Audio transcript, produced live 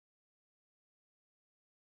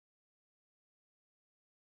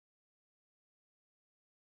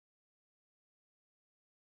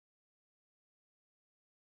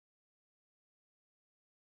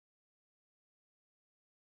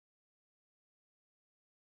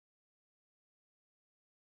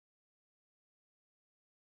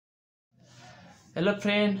Hello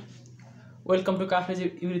friend, welcome to KAFLE'S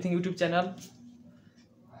everything YouTube channel.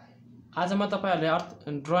 आज म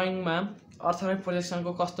तपाईहरुले ड्राइङमा अर्थोग्राफिक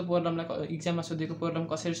प्रोजेक्सनको कस्तो प्रोब्लमलाई एक्जाममा सोधेको प्रोब्लम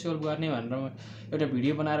कसरी सोल्भ गर्ने भनेर एउटा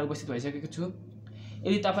भिडियो बनाएर उपस्थित भइसकेको छु।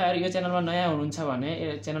 यदि तपाईहरु यो च्यानलमा नयाँ हुनुहुन्छ भने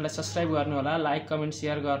च्यानललाई सब्स्क्राइब गर्नु होला, लाइक, कमेन्ट,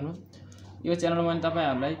 शेयर गर्नु। यो च्यानलमा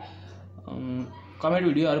तपाईहरुलाई कमेडी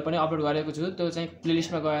भिडियोहरु पनि अपलोड गरेको छु। त्यो चाहिँ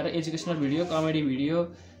प्लेलिस्टमा गएर educational video, comedy video,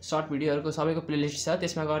 short भिडियोहरुको सबैको प्लेलिस्ट छ।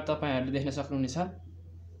 त्यसमा गएर तपाईहरुले देख्न सक्नुहुनेछ।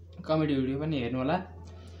 कमेडी भिडियो पनि हेर्नु होला।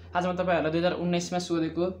 आज म तपाईहरुलाई 2019 मा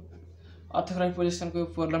सोधेको अर्थोग्राफिक प्रोजेक्सनको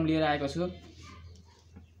प्रोब्लम लिएर आएको छु।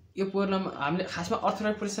 यो प्रोब्लम हामीले खासमा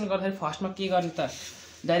अर्थोग्राफिक प्रोजेक्सन गर्दाखेरि फर्स्टमा के गर्ने त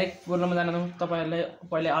डाइरेक्ट प्रोब्लममा जान तपाईहरुलाई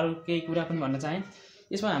पहिले अरु केही कुरा पनि भन्न चाहे।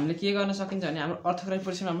 यसमा हामीले के गर्न सकिन्छ भने हाम्रो अर्थोग्राफिक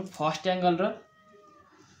प्रोजेक्सनमा हाम्रो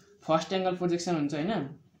फर्स्ट एंगल प्रोजेक्सन हुन्छ हैन।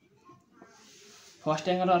 फर्स्ट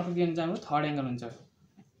एंगल र अर्को के हुन्छ हाम्रो थर्ड एंगल हुन्छ।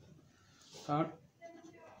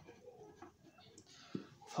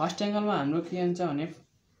 फर्स्ट एंगलमा हाम्रो के हुन्छ भने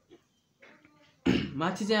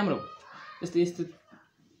माथि चाहिँ हाम्रो यस्तो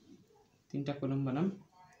तीनटा कोलम बनाम।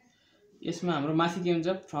 यसमा हाम्रो माथि के हुन्छ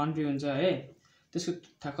फ्रन्ट भ्यू हुन्छ है। त्यसको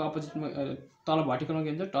ठ्याक्क अपोजिटमा तल भर्टिकलमा के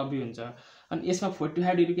हुन्छ टप भ्यू हुन्छ। अनि यसमा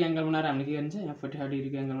 45 डिग्रीको एंगल बनाएर हामीले के गरिन्छ यहाँ 45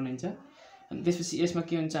 डिग्रीको एंगल बनाइन्छ। अनि त्यसपछि यसमा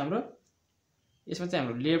के हुन्छ हाम्रो यसमा चाहिँ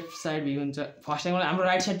हाम्रो लेफ्ट साइड भ्यू हुन्छ। फर्स्ट एंगल हाम्रो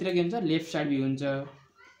राइट साइडतिर के हुन्छ लेफ्ट साइड भ्यू हुन्छ।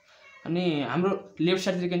 अनि हाम्रो लेफ्ट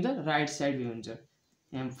साइडतिर के हुन्छ राइट साइड भ्यू हुन्छ।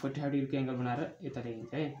 यहाँ 45 डिग्रीको एंगल बनाएर यता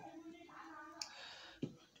लेखिन्छ है।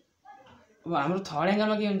 अब हाम्रो थर्ड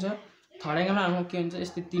एंगलमा के हुन्छ थर्ड एंगलमा हाम्रो के हुन्छ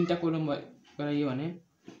यस्तै तीनटा कोलम गराइयो भने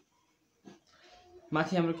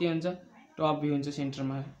माथि हाम्रो के हुन्छ टप भ्यू हुन्छ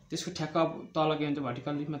सेन्टरमा। त्यसको ठ्याक्क तल के हुन्छ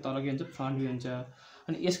भर्टिकल लिफमा तल के हुन्छ फ्रन्ट भ्यू हुन्छ।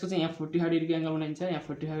 अनि यसको चाहिँ यहाँ 45 डिग्रीको एंगल बनाइन्छ। यहाँ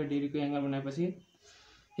 45 डिग्रीको एंगल बनाएपछि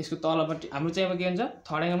यसको तलपट्टि हाम्रो चाहिँ अब के हुन्छ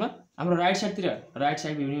थर्ड एंगलमा हाम्रो राइट साइडतिर राइट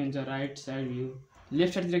साइड भ्यू नै हुन्छ। राइट साइड भ्यू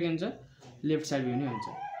लेफ्ट साइडतिर के हुन्छ लेफ्ट साइड भ्यू नै हुन्छ।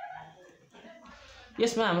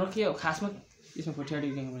 यसमा हाम्रो के हो खासमा यसमा 45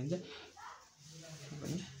 डिग्री एंगल बनाइन्छ।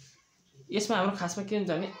 यसमा हाम्रो खासमा के हुन्छ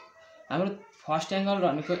भने हाम्रो फर्स्ट एंगल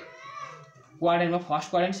भनेको क्वाड्रेन्टमा first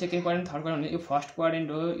quadrant, second quadrant, third quadrant. यो फर्स्ट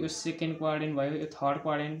क्वाड्रेन्ट हो, यो सेकेन्ड क्वाड्रेन्ट भयो, यो थर्ड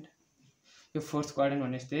क्वाड्रेन्ट, यो फोर्थ क्वाड्रेन्ट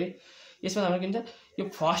भने जस्तै। यसमा हाम्रो के हुन्छ यो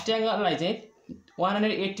फर्स्ट एंगललाई चाहिँ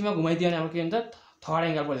 180 मा घुमाइदियो भने हाम्रो के हुन्छ थर्ड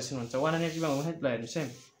एंगल पोजिसन हुन्छ। 180 मा घुमाइ ल हेर्नुस् है।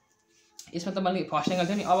 यसमा तपाईले फर्स्ट एंगल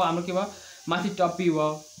थियो नि। अब हाम्रो के भयो माथि टप भ्यू भयो,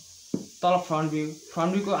 तल फ्रन्ट भ्यू।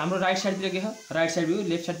 फ्रन्ट भ्यूको हाम्रो राइट साइडतिर के छ राइट साइड भ्यू,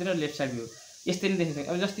 लेफ्ट साइडतिर लेफ्ट साइड भ्यू। यस्तै नै देखिन्छ।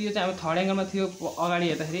 अब जस्तै यो चाहिँ हाम्रो थर्ड एंगलमा थियो अगाडि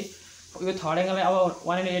हेर्दाखेरि यो थर्ड एंगललाई अब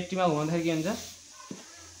 180 मा घुमाउँदाखेरि के हुन्छ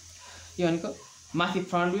यो भनेको माथि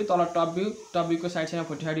फ्रन्ट भ्यू तल टप भ्यू, टप भ्यूको साइड साइडमा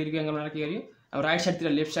 45 डिग्रीको एंगल बनाएर के गरियो अब राइट साइडतिर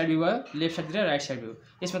लेफ्ट साइड भ्यू भयो, लेफ्ट साइडतिर राइट साइड भ्यू।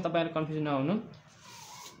 यसमा तपाईहरु कन्फ्युजन नहुनु,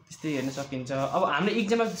 त्यस्तै हेर्न सकिन्छ। अब हामीले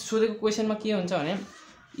एक्जाममा सोधेको क्वेशनमा के हुन्छ भने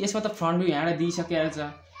यसमा त फ्रन्ट भ्यू यहाँबाट दिइसकेको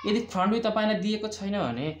छ। यदि फ्रन्ट भ्यू तपाईलाई दिएको छैन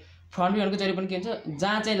भने फ्रन्ट भ्यू भनेको जहिले पनि के हुन्छ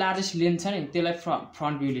जहाँ चाहिँ लार्जेस्ट लेन्थ छ नि त्यसलाई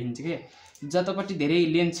फ्रन्ट भ्यू लेखिन्छ के। जतापट्टि धेरै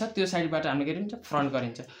लेन्थ छ त्यो साइडबाट हामीले के गरिन्छ फ्रन्ट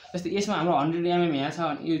गरिन्छ। जस्तै यसमा हाम्रो 100 mm यहाँ छ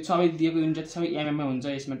भने यो सबै दिएको युनिट सबै mm मा हुन्छ।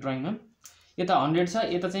 यसमा ड्राइङमा यता 100 छ,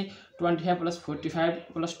 यता चाहिँ 25 + 45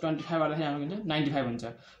 + 25 गर्दाखेरि हाम्रो के हुन्छ 95 हुन्छ।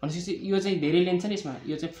 भनेपछि यो चाहिँ धेरै लेन्थ छ नि यसमा,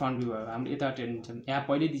 यो चाहिँ फ्रन्ट भ्यू भयो। हामीले यता हेर्नुहुन्छ यहाँ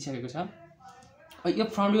पहिले दिइसकेको छ। यो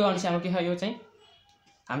फ्रन्ट भ्यू अनुसार हाम्रो के छ यो चाहिँ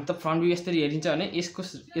हामी त फ्रन्ट भ्यू यसरी हेरिन्छ भने यसको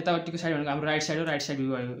यतापट्टिको साइड भनेको हाम्रो राइट साइड हो, राइट साइड भ्यू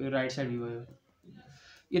भयो। यो राइट साइड भ्यू भयो।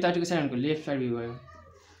 यतापट्टिको साइड भनेको लेफ्ट साइड भ्यू भयो।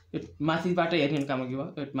 यो माथिबाट हेर्ने भनेको हाम्रो के भयो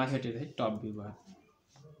यो माथिबाट हेर्दाखेरि टप भ्यू भयो।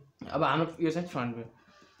 अब हाम्रो यो चाहिँ फ्रन्ट भ्यू।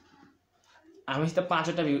 हामीसित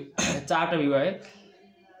 5वटा भ्यू 4वटा भ्यू भयो।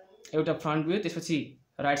 एउटा फ्रन्ट भ्यू, त्यसपछि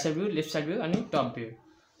right side view, left side view अनि टप भ्यू।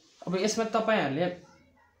 अब यसमा तपाईहरुले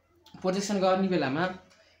प्रोजेक्सन गर्ने बेलामा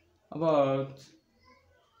अब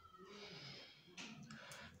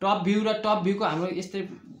टप भ्यू र टप भ्यूको हाम्रो यस्तै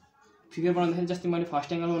फिगर बनाउँदाखेरि जस्तै मैले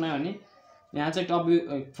फर्स्ट एंगल बनाएँ भने यहाँ चाहिँ टप भ्यू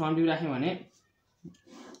फ्रन्ट भ्यू राखेँ भने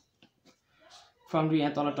फ्रन्ट भ्यू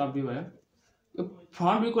यहाँ तल टप भ्यू भयो। यो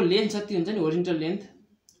फ्रन्ट भ्यूको लेन्थ जति हुन्छ नि होरिजन्टल लेन्थ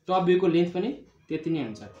टप भ्यूको लेन्थ पनि त्यति नै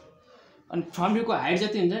हुन्छ। अनि फ्रन्ट भ्यूको हाइट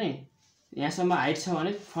जति हुन्छ नि यहाँसम्म हाइट छ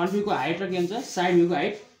भने फ्रन्ट भ्यूको हाइट र के हुन्छ साइड भ्यूको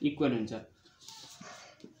हाइट इक्वल हुन्छ।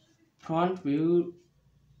 Front view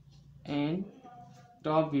and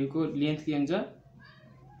top भ्यूको length के हुन्छ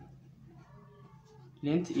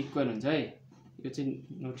लेन्थ इक्वल हुन्छ है। यो चाहिँ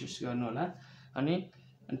नोटिस गर्नु होला। अनि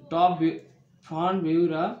टप भ्यू फ्रन्ट भ्यू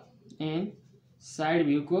र एन्ड साइड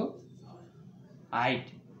भ्यूको हाइट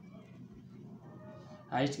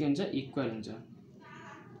के हुन्छ इक्वल हुन्छ।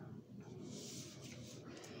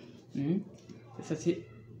 त्यसपछि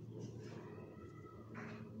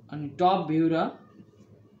अनि टप भ्यू र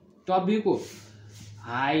टप भ्यूको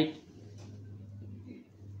हाइट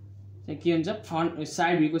चाहिँ के हुन्छ फ्रन्ट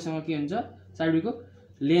साइड भ्यूको सँग के हुन्छ साइड भ्यूको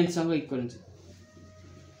लेन्थ सँग इक्वल हुन्छ।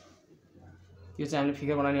 यो चाहिँ हामीले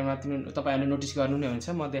फिगर बनाउनेमा तपाईहरुले नोटिस गर्नु नै हुन्छ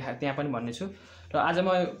म त्यहाँ पनि भन्ने छु र आज म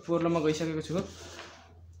प्रोब्लममा गइसकेको छु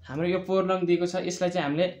हाम्रो यो प्रोब्लम दिएको छ यसलाई चाहिँ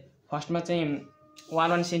हामीले फर्स्टमा चाहिँ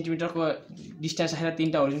 1 सेन्टिमिटरको डिस्टेन्स राखेर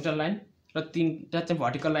तीनटा होरिजोन्टल लाइन र तीनटा चाहिँ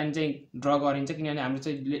भर्टिकल लाइन चाहिँ ड्रा गरिन्छ किनभने हाम्रो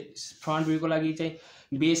चाहिँ फ्रन्ट भ्यूको लागि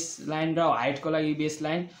चाहिँ बेस लाइन र हाइटको लागि बेस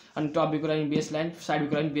लाइन अनि टप भ्यूको लागि बेस लाइन साइड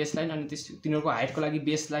भ्यूको लागि बेस लाइन अनि तिनीहरुको हाइटको लागि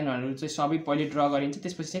बेस लाइनहरु चाहिँ सबै पहिले ड्रा गरिन्छ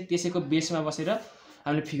त्यसपछि चाहिँ त्यसैको बेसमा बसेर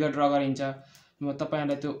हामीले फिगर ड्रा गरिन्छ म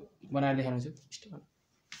तपाईहरुलाई त्यो बनाएर देखाउँछु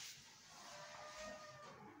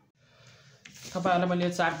तपाईहरुलाई मैले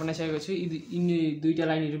यो चार्ट बनाइसकेको छु यिनी दुईटा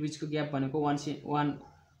लाइनहरु बीचको ग्याप भनेको 1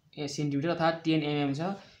 सेन्टिमिटर अथवा 10 mm छ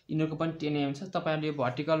यिनीहरुको पनि 10 mm छ तपाईहरुले यो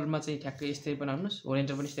भर्टिकलमा चाहिँ ठ्याक्कै यस्तै बनाउनुस्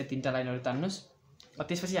होरिजोन्टल पनि यस्तै तीनटा लाइनहरु तान्नुस्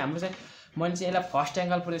त्यसपछि हाम्रो चाहिँ मैले चाहिँ यसलाई फर्स्ट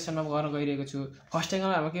एंगल प्रोजेक्सनमा गर्न गइरहेको छु फर्स्ट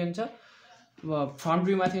एंगल हाम्रो के हुन्छ फ्रन्ट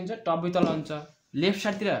भ्यू माथि हुन्छ टप भ्यू तल हुन्छ लेफ्ट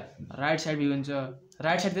साइडतिर राइट साइड भ्यू हुन्छ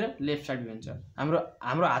राइट साइडतिर लेफ्ट साइड भ्यू हुन्छ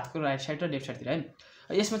हाम्रो हातको राइट साइड र लेफ्ट साइडतिर हैन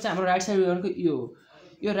यसमा चाहिँ हाम्रो राइट साइड भ्यू भनेको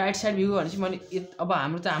यो राइट साइड भ्यू भनेपछि मैले अब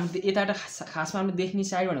हाम्रो चाहिँ हाम्रो यताबाट खासमा हामीले देख्ने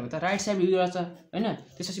साइड भनेको त राइट साइड भ्यू रहेछ हैन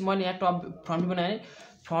त्यसपछि मैले यहाँ टप फ्रन्ट भ्यू बनाएँ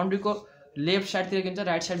फ्रन्ट भ्यूको लेफ्ट साइडतिर के हुन्छ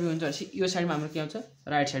राइट साइड भ्यू हुन्छ भनेपछि यो साइडमा हाम्रो के हुन्छ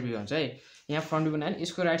राइट साइड भ्यू हुन्छ है यहाँ फ्रन्ट भ्यू बनाएँ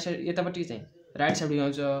यसको राइट साइड यतापट्टि चाहिँ राइट साइड भ्यू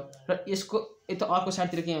आउँछ र यसको यता अर्को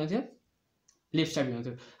साइडतिर के आउँथ्यो लेफ्ट साइड भ्यू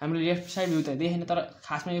आउँथ्यो हामीले लेफ्ट साइड भ्यू त देखेन तर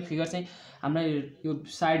खासमा यो फिगर चाहिँ हामीलाई यो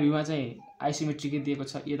साइड भ्यूमा चाहिँ आइसोमेट्रिक दिएको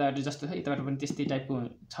छ यताबाट जस्तो छ यताबाट पनि त्यस्तै टाइपको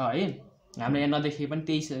छ है हामीले यहाँ नदेखे पनि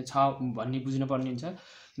त्यही छ भन्ने बुझ्नु पर्ने हुन्छ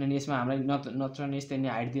किनभने यसमा हामीलाई नत्र नै यस्तै नै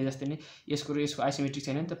हाइट दिए जस्तै नै यसको र यसको आइसोमेट्रिक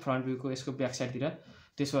छैन नि त फ्रन्ट भ्यूको यसको ब्याक साइडतिर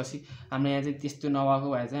त्यसपछि हामीले यहाँ चाहिँ त्यस्तो नभएको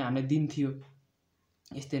भए चाहिँ हामीले दिन्थ्यो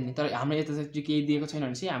यस्तै नि तर हाम्रो यता चाहिँ केही दिएको छैन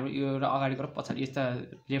भने चाहिँ हाम्रो यो र अगाडिको र पछाडि यता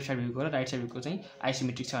लेफ्ट साइड भ्यूको र राइट साइड भ्यूको चाहिँ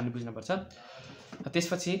आइसोमेट्रिक छ भन्ने बुझ्नुपर्छ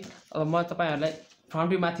त्यसपछि अब म तपाईहरुलाई फ्रन्ट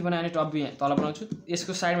भ्यू माथि बनाएर टप भ्यू तल बनाउँछु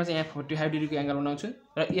यसको साइडमा चाहिँ यहाँ 45 डिग्रीको एंगल बनाउँछु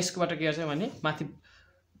र यसकोबाट के गर्छ भने माथि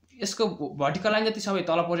यसको भर्टिकल लाइन जति सबै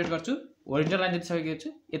तल प्रोजेक्ट गर्छु होरिजोन्टल लाइन जति सबै के गर्छु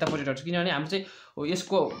यता प्रोजेक्ट गर्छु किनभने हाम्रो चाहिँ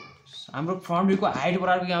यसको हाम्रो फ्रन्ट भ्यूको हाइट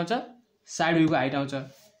बराबरको के आउँछ साइड भ्यूको हाइट आउँछ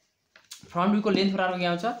फ्रन्ट भ्यूको लेन्थ बराबरको के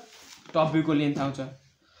आउँछ टप भ्यूको लेन्थ आउँछ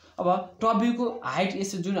अब टप भ्यूको हाइट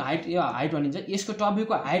यस जुन हाइट यो हाइट भनिन्छ यसको टप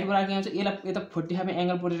भ्यूको हाइट बराबर के आउँछ यसलाई यता 45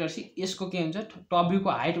 एंगल प्रोजेक्ट गरेपछि यसको के हुन्छ टप भ्यूको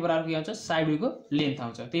हाइट बराबर के आउँछ साइड भ्यूको लेन्थ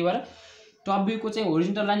आउँछ त्यही भएर टप भ्यूको चाहिँ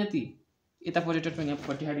होरिजोन्टल लाइन जति यता प्रोजेक्टेड पनि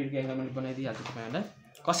 45 डिग्रीको एंगल मैले बनाइदिइहाल्छु तपाईहरुलाई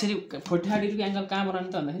कसरी 45 डिग्रीको एंगल कहाँ बनाउने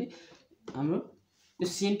त भन्दाखेरि हाम्रो यो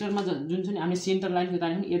सेन्टरमा जुन छ नि हामीले सेन्टर लाइनको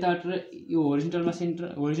तान्यो भने यताबाट यो होरिजोन्टलको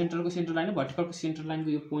सेन्टर लाइन र भर्टिकलको सेन्टर लाइनको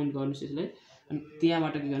यो पोइन्ट गर्नुस् यसलाई अनि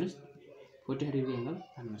त्यहाँबाट के गर्नुस् 45 डिग्री एंगल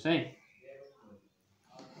तान्नुस् है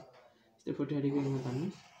यस्तै 45 डिग्री एंगल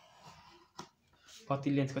तान्नुस् कति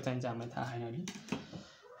लेन्थको चाहिन्छ हामीलाई थाहा छैन अहिले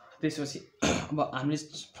त्यसपछि अब हामीले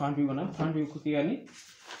फ्रन्ट भ्यू बनाउँ फ्रन्ट भ्यूको के गर्ने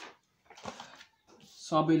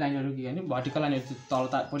सबै लाइनहरु के गर्ने भर्टिकल लाइनहरु तल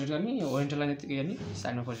प्रोजेक्ट गर्ने होरिजोन्टल लाइन के गर्ने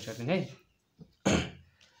साइडमा प्रोजेक्ट गर्ने है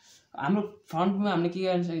हाम्रो फ्रन्ट भ्यूमा हामीले के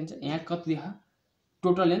गर्न सकिन्छ यहाँ कति देखा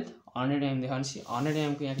टोटल लेन्थ 100 mm देखाउँछ 100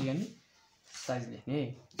 mm को यहाँ के गर्ने साइज लेख्ने है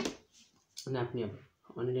नाप्ने अब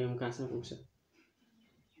 100 mm कहाँसम्म पुग्छ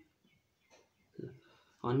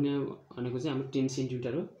 100 भनेको चाहिँ हाम्रो 10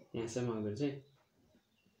 सेन्टिमिटर हो यहाँसम्म आउँछ है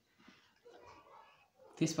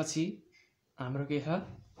त्यसपछि हाम्रो के छ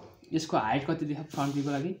यसको हाइट कति देखा फ्रन्ट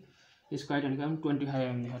भ्यूको लागि यसको हाइट भनेको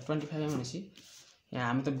 25 mm देखा 25 mm भनेपछि यहाँ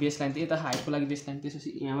हाम्रो त बेस लाइन त यता हाइटको लागि बेस लाइन त्यसपछि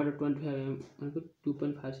यहाँबाट 25 mm भनेको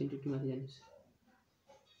 2.5 सेन्टिमिटर माथि जानुस्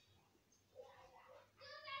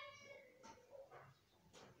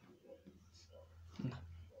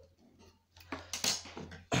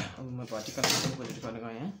अब म भर्टिकल लाइन प्रोजेक्ट गर्न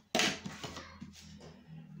गएँ यहाँ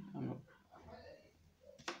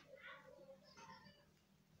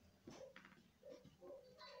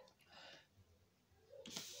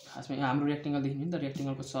खासमा हाम्रो रेक्टेंगल देखिन्छ नि त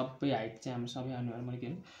रेक्टेंगलको सबै हाइट चाहिँ हाम्रो सबै आउने भएर मैले के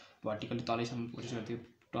भर्टिकली तलैसम्म प्रोजेक्ट गर्थ्यो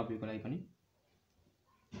टप भ्यूको लागि पनि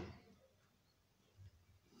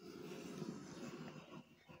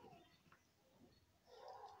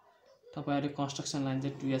तपाईहरुले कन्स्ट्रक्सन लाइन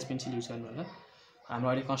चाहिँ 2H पेन्सिल युज गर्नु होला हाम्रो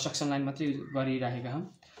अहिले कन्स्ट्रक्सन लाइन मात्रै गरिराखेका छौं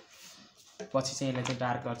पछि चाहिँ यसलाई चाहिँ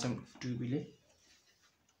डार्क गर्छौं 2B ले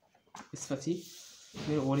त्यसपछि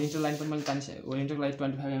मेरो होरिजोन्टल लाइन पनि मैले तानिसकेँ होरिजोन्टलको लागि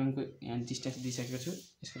 25 mm को यहाँ डिस्टेन्स दिइसकेको छु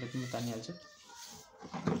यसको लागि म तानिहाल्छु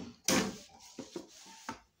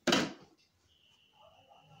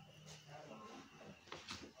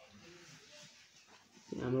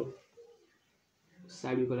हाम्रो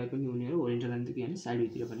साइड भ्यूको लागि पनि हुने हो होरिजोन्टल लाइन त के हैन साइड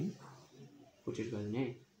भ्यूतिर पनि प्रोजेक्ट गर्ने है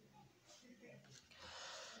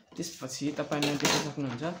त्यसपछि तपाईले देख्न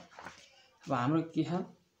सक्नुहुन्छ अब हाम्रो के छ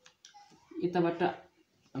यताबाट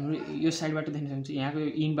हाम्रो यो साइडबाट देख्न सक्नुहुन्छ यहाँको यो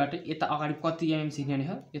इनबाट यता अगाडि कति एमएम छिर्ने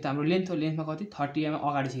हो यो त हाम्रो लेन्थ हो लेन्थमा कति 30 एमएम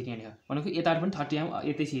अगाडि छिर्ने हो भनेको यताबाट पनि 30 एमएम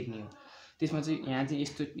यतै छिर्ने हो त्यसमा चाहिँ यहाँ चाहिँ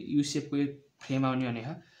यस्तो यु शेपको यो फ्रेम आउने भने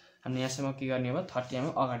हो हामीले यहाँसम्म के गर्ने हो 30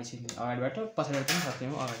 एमएम अगाडि छिर्ने अगाडिबाट पछाडिबाट पनि 30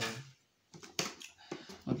 एमएम अगाडि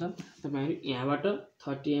मतलब तपाईहरु यहाँबाट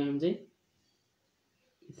 30 एमएम चाहिँ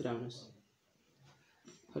भित्र आउनुस्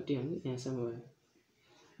 30 एमएम यहाँसम्म भयो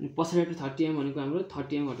अनि पछाडिबाट 30 एमएम भनेको हाम्रो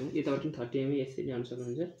 30 एमएम घट्यो यताबाट पनि 30 एमएम यसरी ल्याउन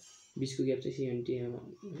सक्नुहुन्छ 20 को ग्याप चाहिँ 70 एमएम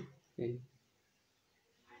हैन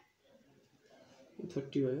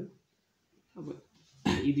 30 भयो अब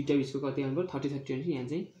यी दुईटा बिचको कति आउनु पर्यो 30 30 भने यहाँ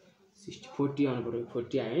चाहिँ 60 40 आउनु पर्यो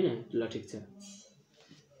 40 आयो हैन ल ठीक छ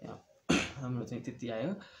हाम्रो चाहिँ त्यति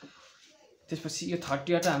आयो त्यसपछि यो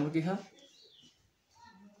 30 बाट हाम्रो के छ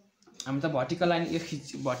हाम्रो त भर्टिकल लाइन यो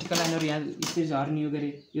भर्टिकल लाइनहरु यहाँ यसरी झर्ने यो गरे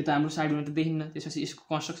यो त हाम्रो साइडमा त देखिन्न त्यसपछि यसको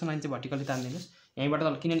कन्स्ट्रक्सन लाइन चाहिँ भर्टिकली तान्दिनुस् यहीँबाट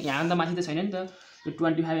तल किनभने यहाँ भन्दा माथि त छैन नि त यो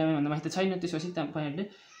 25 एमएम भन्दा माथि त छैन त्यसपछि तपाईहरुले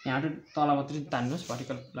यहाँबाट तल मात्र तान्नुस्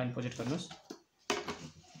भर्टिकल लाइन प्रोजेक्ट गर्नुस्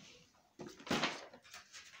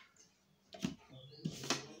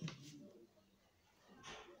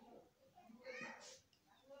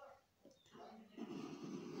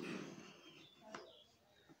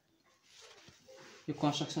यो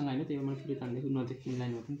कन्स्ट्रक्सन लाइन हो त्यही मैले फेरि तान्दै नदेखिने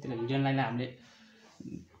लाइन हो पनि त्यसलाई हिडन लाइनलाई हामीले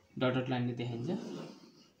डट डट लाइनले देखाइन्छ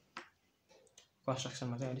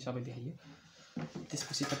कन्स्ट्रक्सनमा चाहिँ अहिले सबै देखाइयो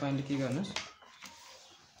त्यसपछि तपाईहरुले के गर्नुस्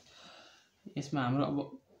यसमा हाम्रो अब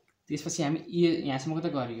त्यसपछि हामी यहाँसम्मको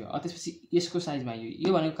त गरियो त्यसपछि यसको साइजमा यो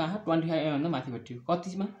भनेको कहाँ 25 एमएम भन्दा माथिपट्टि हो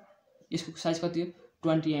कतिमा यसको साइज कति हो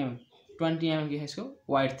 20 एमएम के यसको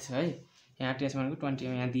वाइड छ है यहाँ टेस्ट भनेको 20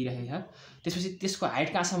 एमएम यहाँ दिइरहेको छ त्यसपछि त्यसको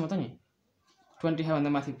हाइट कहाँसम्म त नि 25 भन्दा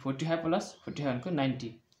माथि 45 प्लस 45 भनेको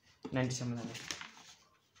 90 सम्म जाने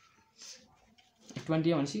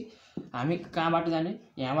 20 भनेपछि हामी कहाँबाट जाने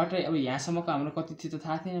यहाँबाट अब यहाँसम्मको हाम्रो कति थियो त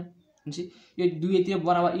थाहा थिएन भनेपछि यो दुवैतिर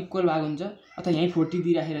बराबर इक्वल भाग हुन्छ अथवा यही 40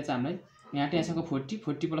 दिइराखेर चाहिँ हामीलाई यहाँ टेन्सनको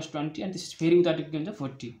 40 प्लस 20 अनि त्यसपछि फेरि उतापट्टि के हुन्छ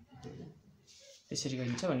 40 त्यसरी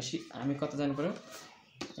गरिन्छ भनेपछि हामी कता जानु पर्यो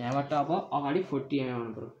यहाँबाट अब अगाडि 40 एमएम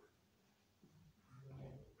आउनु पर्यो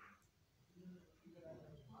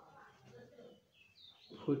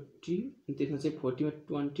 40 त्यसमा चाहिँ 40 मा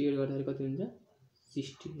 20 एड गर्दाखेरि कति हुन्छ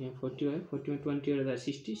 60 यहाँ 40 भयो 40 मा 20 एड गर्दा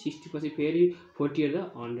 60 पछि फेरि 40 एड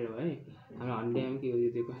 100 भयो है हाम्रो 100 एम के हो यो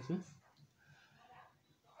दिएको खासमा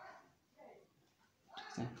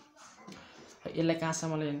यसलाई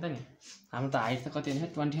कहाँसम्म ल्याउने त नि हाम्रो त हाइट त कति हुन्छ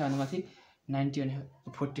 25 भन्दा माथि 90 भने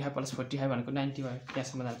 45 प्लस 45 भनेको 90 भयो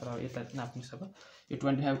त्यहाँसम्म जानु पर्यो यता नाप्नुस् अब यो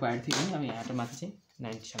 25 को हाइट थियो भने अब यहाँ माथि चाहिँ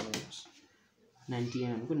 90 सम्म जानुस् 90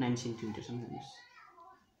 एम को 9 सेन्टिमिटर सम्म जानुस्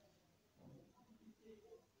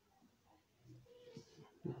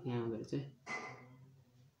यहाँ आउँदा चाहिँ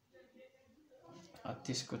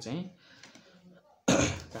त्यसको चाहिँ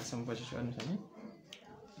कहाँसम्म प्रोजेक्ट गर्नु छ भने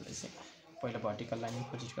पहिला भर्टिकल लाइन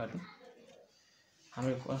प्रोजेक्ट गर्दिउँ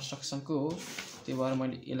हाम्रो कन्स्ट्रक्सनको हो त्यही भएर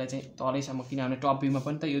मैले यसलाई चाहिँ तलैसम्म किनभने टप भ्यूमा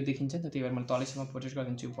पनि त यो देखिन्छ नि त त्यही भएर मैले तलैसम्म प्रोजेक्ट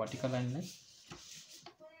गरिदिन्छु भर्टिकल लाइनलाई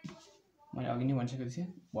मैले अघि नै भनिसकेको थिएँ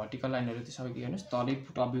भर्टिकल लाइनहरु चाहिँ सबै के गर्नुस् तलै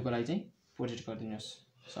टप भ्यूको लागि चाहिँ प्रोजेक्ट गरिदिनुस्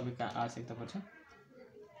सबैको आवश्यकता पर्छ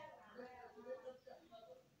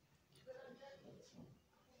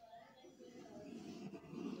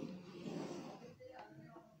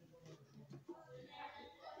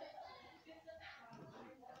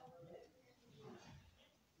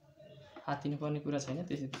आत्तिनु पर्ने कुरा छैन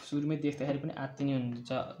त्यसै सुरुमै देख्दाखेरि पनि आत्तिने हुन्छ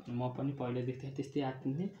म पनि पहिले देख्दाखेरि त्यस्तै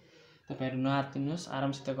आत्तिन्थे तपाईहरु नआत्तिनुस्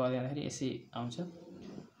आरामसित गर्दै जाँदाखेरि यसै आउँछ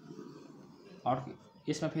अर्को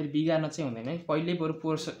यसमा फेरि बिगार्न चाहिँ हुँदैन है पहिल्यै बरु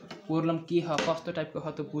प्रब्लम के हो कस्तो टाइपको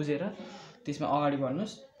हो त्यो बुझेर त्यसमा अगाडि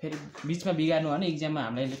बढ्नुस् फेरि बीचमा बिगार्नु भने एक्जाममा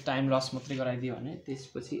हामीलाई टाइम लस मात्रै गराइदियो भने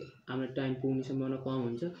त्यसपछि हामीलाई टाइम पुग्ने सम्भावना कम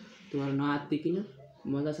हुन्छ त्यो भएर नआत्तिकिन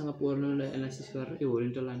मजासँग प्रब्लम एनालाइसिस गरेर यो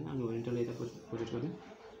होरिजन्टल लाइन हामी होरिजन्टल यता प्रोजेक्ट गर्छौं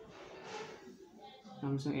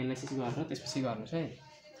राम्रोसँग एनालाइसिस गरेर त्यसपछि गर्नुस् है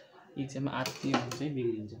एक्जाममा आत्तियो भने चाहिँ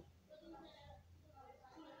बिग्रिन्छ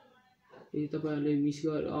यदि तपाईहरुले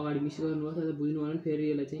अगाडि मिस गर्नुभयो अथवा बुझ्नु भएन फेरि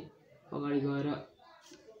यसलाई चाहिँ अगाडि गएर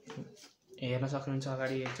हेर्न सक्नुहुन्छ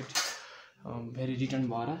अगाडि एकचोटि फेरि रिटर्न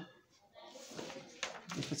भएर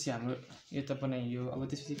त्यसपछि हाम्रो यता बनाइयो अब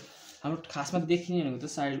त्यसपछि हाम्रो खासमा देखिने भनेको त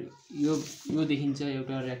साइड यो देखिन्छ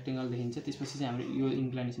एउटा रेक्टेंगल देखिन्छ त्यसपछि चाहिँ हाम्रो यो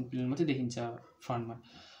इन्क्लाइनेसन प्लेन मात्रै देखिन्छ फ्रन्टमा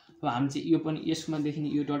अब हामी चाहिँ यो पनि यसमा देखिने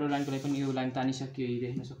यो डट लाइनको लागि पनि यो लाइन तानिसक्यो यो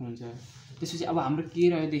देख्न सक्नुहुन्छ त्यसपछि अब हाम्रो के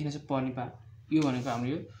रह्यो देख्न पर्ने पा यो भनेको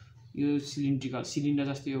हाम्रो यो सिलिन्डर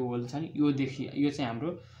जस्तो यो होल छ नि यो चाहिँ हाम्रो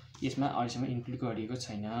यसमा अहिलेसम्म इन्क्लुड गरिएको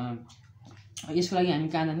छैन यसको लागि हामी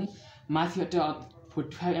कहाँ जाने माथिबाट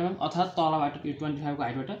 45 एमएम अथवा तलबाट यो 25 को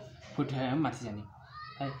हाइटबाट 45 एमएम माथि जाने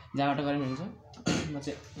है जहाँबाट गरे पनि हुन्छ म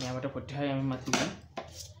चाहिँ यहाँबाट 45 mm माथि गएँ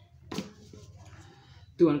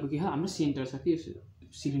त्यो भनेको के हो हाम्रो सेन्टर छ कि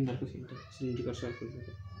सिलिन्डरको सेन्टर सिलिन्ड्रिकल सर्कलको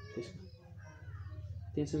त्यसको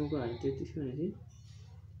त्यहाँसम्मको हाइट त्यति थियो भने चाहिँ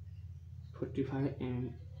 45 mm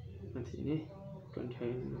माथि नै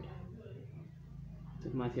 25 mm त्यो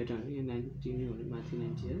माथि हटाउने यो 90 भने माथि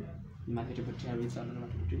 90 हो माथि 45 चल्न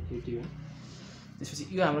माथि 80 हो त्यसपछि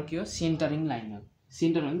यो हाम्रो के हो सेन्टरिङ लाइन हो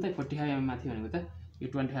सेन्टर हो नि त 45 mm माथि भनेको त यो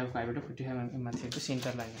 25 बाट 45 mm माथिको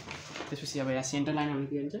सेन्टर लाइन हो त्यसपछि अब यहाँ सेन्टर लाइन हामीले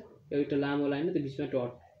के भन्छ एउटा लामो लाइन हो त्यो बिचमा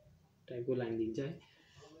डट टाइपको लाइन दिन्छ है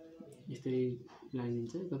यसरी लाइन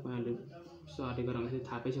दिन्छ तपाईहरुले सर्ट गराउँदा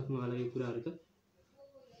थाहा पाइसक्नु होला यो कुराहरु त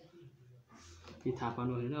यो थाहा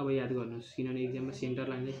पाउनु होइन अब याद गर्नुस् किनभने एक्जाममा सेन्टर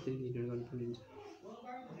लाइनले यसरी डिफाइन गर्नुपर्ने हुन्छ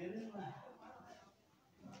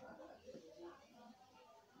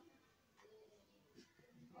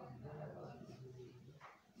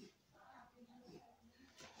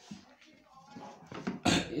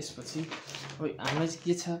यसपछि अब हामीलाई चाहिँ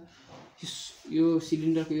के छ यो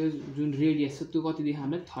सिलिन्डरको यो जुन रेडियस छ त्यो कति दियो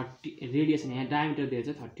हामीलाई 30 रेडियस यहाँ डायमिटर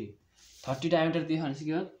दिएको छ 30 डायमिटर दियो भने चाहिँ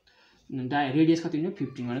के हो रेडियस कति हो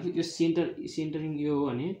 15 भनेको यो सेन्टरिङ यो हो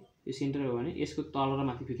भने यो सेन्टर हो भने यसको तल र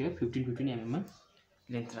माथि फिकेर 15 mm मा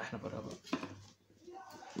लेन्थ राख्नु पर्यो अब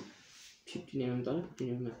 15 mm तल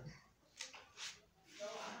 15 mm माथि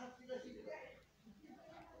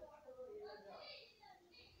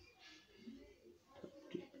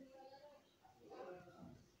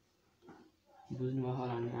बुझ्नु भयो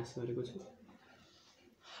होला हामी आशा गरेको छु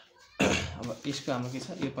अब यसको हाम्रो के छ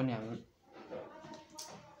यो पनि हाम्रो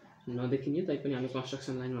नदेखिने तैपनि हामी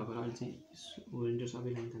कन्स्ट्रक्सन लाइन भएको अहिले चाहिँ ओरिएन्टर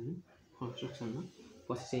सबै लाइन थाल्नु कन्स्ट्रक्सनमा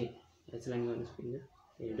पछि चाहिँ एच लाइन गर्न सकिन्छ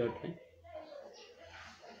यो डट लाइन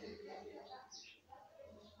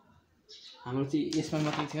हाम्रो चाहिँ यसमा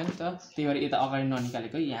मात्रै थियो नि त त्यही भएर यता अगाडि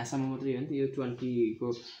ननिकालेको यहाँसम्म मात्रै हो नि त यो 20 को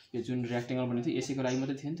यो जुन रेक्टेंगल बनेको थियो यसैको लागि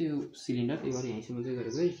मात्रै थियो नि त यो सिलिन्डर त्यही भएर यहीँसम्म चाहिँ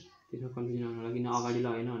गरेको है त्यसमा कन्फ्युजन आउन लागि अगाडि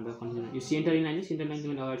लगाएन भन्दा कन्फ्युजन यो सेन्टरिङ लाइन चाहिँ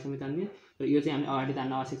मैले अगाडिसम्म तान्ने र यो चाहिँ हामी अगाडि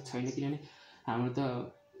तान्न आवश्यक छैन किनभने हाम्रो त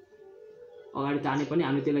अगाडि ताने पनि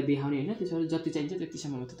हामीले त्यसलाई देखाउने हैन त्यसैले जति चाहिन्छ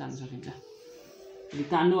त्यतिसम्म मात्र तान्न सकिन्छ यदि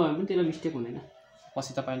तान्नु भयो भने त्यसलाई मिस्टेक हुँदैन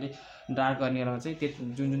पछि तपाईले डार्क गर्ने बेलामा चाहिँ त्यो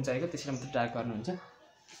जुन चाहिएको त्यसलाई मात्र डार्क गर्नुहुन्छ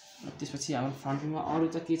त्यसपछि हाम्रो फ्रन्टमा अरु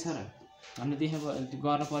चाहिँ के छ र हामीले देखेको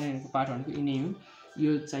गर्न पर्ने पार्ट भनेको यिनै हो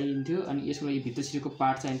यो चाहिन्थ्यो अनि यसको लागि भित्र छिरेको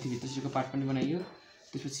पार्ट चाहिन्थ्यो भित्र छिरेको पार्ट पनि बनाइयो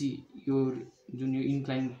त्यसपछि यो जुन यो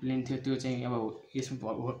इन्क्लाइन प्लेन थियो त्यो चाहिँ अब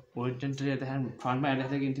यसमा होरिजन्टल हेर्दाखेरि फ्रन्टमा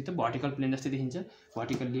हेर्दाखेरि के थियो त भर्टिकल प्लेन जस्तै देखिन्छ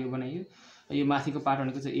भर्टिकल यो बनाइयो यो माथिको पार्ट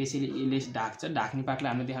भनेको चाहिँ यसैले ढाक्छ ढाक्ने पार्टलाई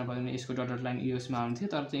हामीले देखाउनु पर्दैन यसको डट लाइन यसमा आउँथ्यो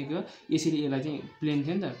तर चाहिँ के हो यसैले यसलाई चाहिँ प्लेन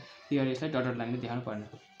थियो नि त त्यो यसलाई डट लाइनले देखाउनु पर्ने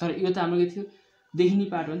तर यो त हाम्रो के थियो देखिने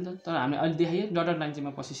पार्ट हो नि त तर हामीले अहिले देखाइयो डट लाइन चाहिँ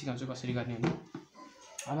म पछि सिकाउँछु कसरी गर्ने हो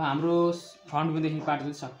अब हाम्रो फ्रन्टमा देखिने पार्ट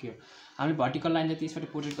चाहिँ सकियो हामीले भर्टिकल लाइन चाहिँ त्यसबाट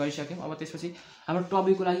पोर्ट्रेट गरिसक्यौं अब त्यसपछि हाम्रो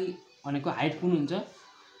टबीको लागि भनेको हाइट कुन हुन्छ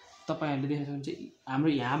तपाईहरुले देख्न सक्नुहुन्छ हाम्रो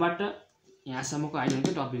यहाँबाट यहाँसम्मको हाइट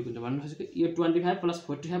भनेको टबीको हुन्छ भन्नु खोजेको यो 25 +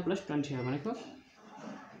 45 + 25 भनेको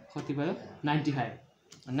कति भयो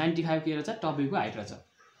 95 के रहेछ टबीको हाइट रहेछ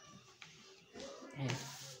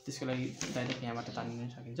त्यसको लागि डाइरेक्ट यहाँबाट तान्न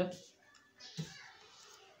सकिन्छ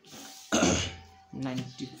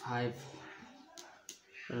 95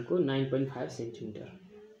 भनेको 9.5 सेन्टिमिटर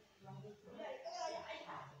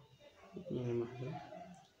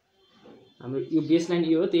हाम्रो यो बेस लाइन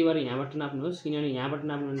यो हो त्यही भएर यहाँबाट नाप्नुहोस् किनभने यहाँबाट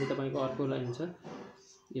नाप्नु भने तपाईको अर्को लाइन छ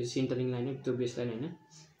यो सेन्टरिङ लाइन हो त्यो बेस लाइन हैन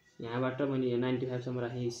यहाँबाट मैले 95 सम्म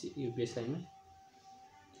राखे यो बेस लाइनमा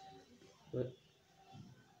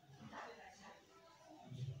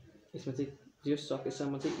यसमा चाहिँ यो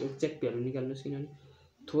सकेसम्म चाहिँ एक्ज्याक्ट भ्यालु निकाल्नुस् किनभने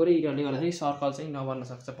थोरै इरले गर्दाखेरि सर्कल चाहिँ नबन्न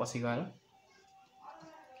सक्छ पछि गएर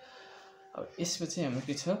अब यसमा चाहिँ हाम्रो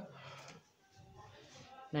के छ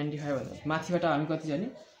 95 भन्दा माथिबाट हामी कति जाने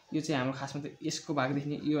यो चाहिँ हाम्रो खासमा त यसको भाग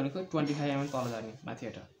देखिने यो भनेको 25 mm तल जाने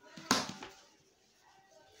माथिबाट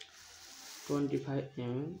 25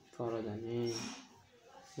 mm तल जाने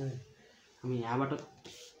हामी यहाँबाट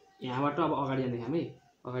अब अगाडि जाँदै छौं है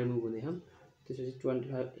अगाडि मुभ हुँदै छौं त्यसपछि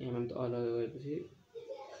 25 mm तल गएपछि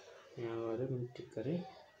यहाँ गएर म टिक गरे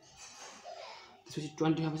त्यसपछि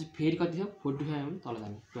 25 पछि फेरि कति छ 45 mm तल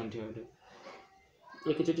जाने 25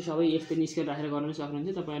 एकैचोटी सबै यस्तै निस्केर राखेर गर्न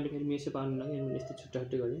सक्नुहुन्छ तपाईहरुले फेरि मेसो पाउनु लागि यस्तो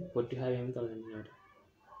छुट्टा-छुट्टै गर्ने 45 mm तल जाने एउटा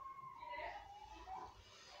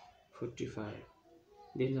 45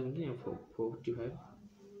 देख्न सक्नुहुन्छ यहाँ 45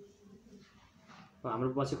 अब हाम्रो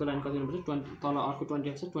बचेको लाइन कति हुनुपर्छ 20 तल अर्को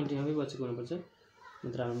 20 छ 25 बचेको हुनुपर्छ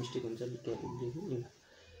नत्र हाम्रो मिस्टेक हुन्छ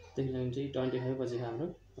देख्न चाहिँ 25 बचेको हाम्रो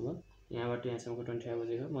अब यहाँबाट यहाँसम्मको 25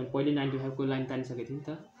 बचेको मैले पहिले 95 को लाइन तानिसकेको थिएँ नि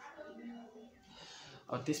त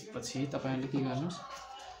अब त्यसपछि तपाईहरुले के गर्नुस्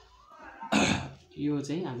यो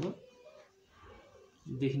चाहिँ हाम्रो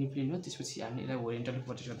देखिने प्लेन हो। त्यसपछि हामीले यसलाई होरिजेन्टल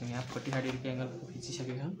प्रोजेक्ट गर्छौँ। यहाँ 45 डिग्रीको एंगल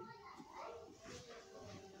खिचिसकेका छौँ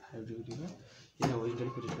 5 डिग्रीको। यसलाई होरिजेन्टल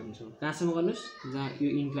प्रोजेक्ट गर्छौँ। कहाँसम्म गर्नुस् जहाँ यो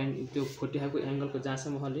इन्क्लाइन त्यो 45 को एंगलको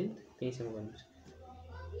जहाँसम्म हल्ने त्यहीसम्म गर्नुस्।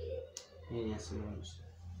 यहाँसम्म गर्नुस्।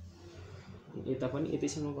 यता पनि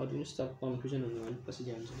यतैसम्म गरिदिनुस्। तब कन्फ्युजन हुनु भने पछि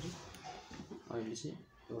जान्छ। अहिले चाहिँ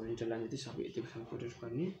होरिजेन्टल लाइन चाहिँ सबै यतिसम्म प्रोजेक्ट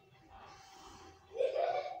गर्ने।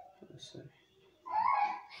 सरी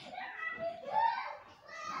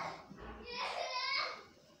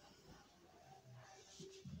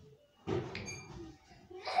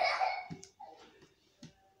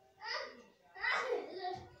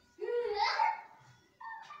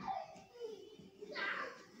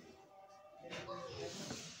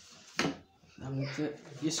हामीले चाहिँ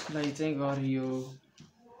यसको लागि चाहिँ गरियो।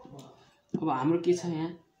 अब हाम्रो के छ यहाँ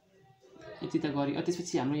यति त गरियो।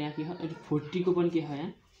 त्यसपछि हाम्रो यहाँ के हो 40 को पनि के हो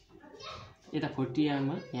यहाँ यता 40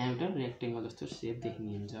 एममा यहाँ एउटा रेक्टेंगल जस्तो शेप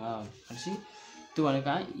देखिने हुन्छ। भनेपछि त्यो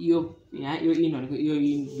भनेको यो यहाँ यो इन भनेको यो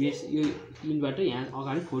इन बेस यो इनबाट यहाँ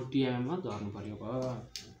अगाडि 40 एममा झर्नु पर्यो भयो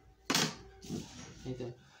है त।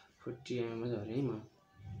 40 एममा झरे है म।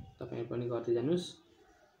 तपाईहरु पनि गर्दै जानुस्।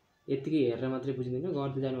 यतिकै हेरेर मात्रै बुझिदैन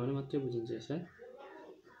गर्दै जानु भने मात्रै बुझिन्छ यसलाई।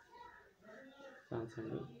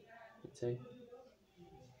 चाहिँ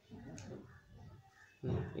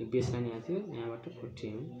एक बेस लाइन यहाँ थियो यहाँबाट 40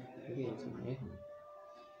 एम के हुन्छ है।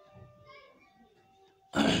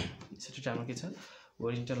 यसरी हाम्रो के छ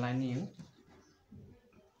होरिजेन्टल लाइन नै हो।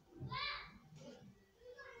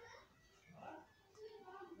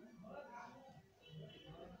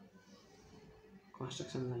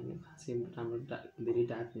 कन्स्ट्रक्सन लाइन खासै राम्रो धेरै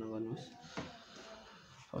डार्क नगर्नुहोस्।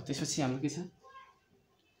 अब त्यसपछि हाम्रो के छ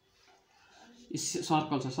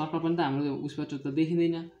सर्कल छ। सर्कल पनि त हाम्रो उसबाट त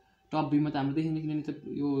देखिँदैन। टप भ्यूमा त हाम्रो देखिँदैन किनभने त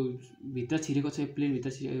यो भित्र छिरेको छ। प्लेन भित्र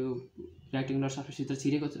यो रेक्टेंगुलर सर्फेस भित्र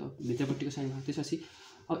छिरेको छ भित्रपट्टिको साइडमा। त्यसपछि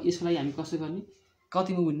अब यसको लागि हामी कसो गर्ने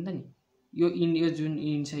कतिमा बुझ्नु त नि यो जुन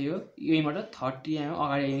इन छ यो यहीबाट 30 एम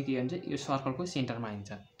अगाडि आइने के भन्छ यो सर्कलको सेन्टरमा आइन्छ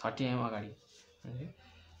 30 एम अगाडि।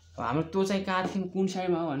 हाम्रो त्यो चाहिँ कहाँदेखि कुन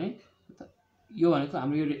साइडमा हो भने यो भनेको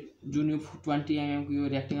हाम्रो यो जुन यो 20 एम को यो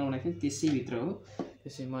रेक्टेंगल बनाएको थियो त्यसै भित्र हो।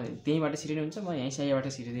 त्यसै म त्यहीबाट छिरिने हुन्छ। म यही साइडबाट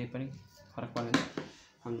छिरिदिए पनि फरक पर्दैन।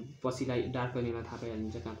 हामी पछिलाई डार्क गर्नेमा थाहा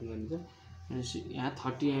पाइहालिन्छ कहाँ गरिन्छ। यहाँ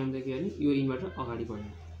 30 एम चाहिँ के भने यो इनबाट अगाडि बढ्ने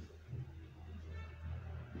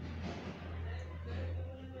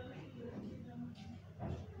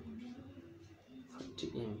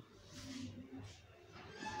 30 एम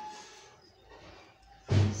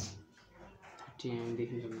 30 एम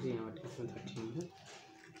देख्न सक्नुहुन्छ। यहाँबाट 30 एम छ।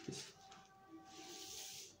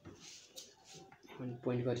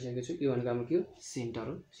 पोइन्ट गरिसकेको छु। यो भनेको हाम्रो के हो सेन्टर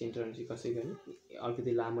हो। सेन्टर भनेपछि कसै गर्ने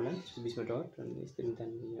अलिकति लामो लाइन बिचमा डट अनि यस्तै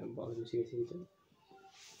निकाल्ने बल्नु सिकेको छ।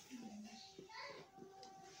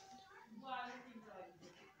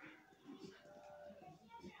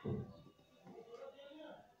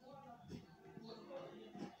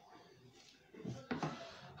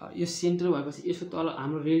 यो सेन्टर भएपछि यसको तल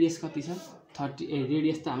हाम्रो रेडियस कति छ 30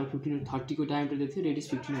 रेडियस त हाम्रो 15 30 को डायमिटर दिएको थियो। रेडियस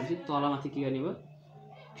 15 भनेपछि तल माथि के गर्ने भयो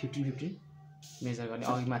 15 मेजर गर्ने।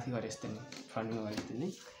 अघि माथि गरे जस्तै नै फ्रन्टमा गरे जस्तै नै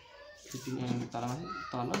 15 एम तल माथि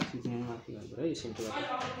तल 15 एम माथि गर्नु पर्यो। यो सेन्टरबाट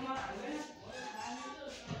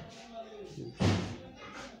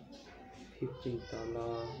 15 तल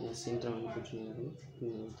यहाँ सेन्टरमा 15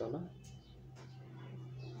 एम तल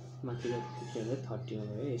माथि 15 30 मा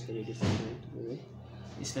भयो। यसको रेडियस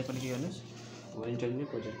यसलाई पनि के गर्नुस् होरिजेन्टल नै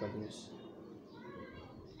प्रोजेक्ट गरिदिनुस्।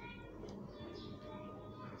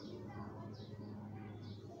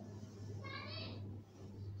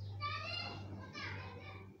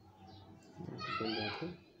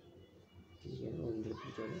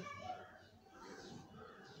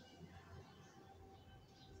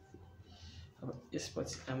 अब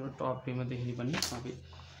यसपछि हाम्रो टप भ्यूमा देख्ने पनि सबै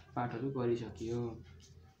पार्टहरु गरिसकियो।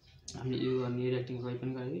 हामीले यो गर्ने रेक्टेंगल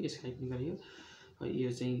पनि गरियो यसलाई पनि गरियो। यो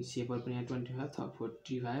चाहिँ सेपर पनि 25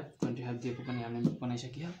 45 25 दिएको पनि हामीले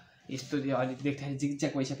बनाइसक्यो। यस्तो अलि देख्दाखेरि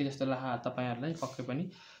जिगज्याग भइसक्यो जस्तो लाग्छ तपाईहरुलाई पक्कै पनि।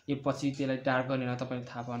 यो पछि त्यसलाई डार्क गर्ने तपाईले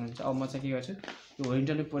थाहा पाउनुहुन्छ। अब म चाहिँ के गर्छु यो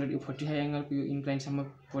होरिजेन्टल प्रोजेक्ट यो 45 एंगलको यो इन्क्लाइनसम्म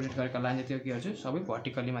प्रोजेक्ट गरेको लाइन चाहिँ के गर्छु सबै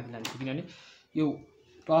भर्टिकली माथि लान्छु किनभने यो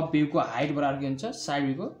टप भ्यूको हाइट बराबर के हुन्छ साइड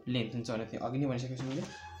भ्यूको लेन्थ हुन्छ भने थियो अघि नै भनिसकेको छु मैले।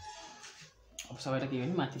 अब सबैलाई के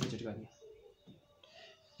गर्ने माथि प्रोजेक्ट गर्ने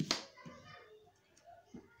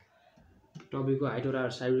टप भ्यूको हाइट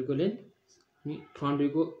बराबर साइड भ्यूको लेन्थ अनि फ्रन्ट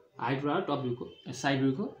भ्यूको हाइट बराबर टप भ्यूको साइड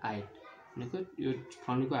भ्यूको हाइट भनेको यो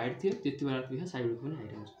फ्रन्ट भ्यूको हाइट थियो त्यति बराबर के छ साइड भ्यूको पनि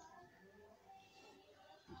हाइट आउँछ।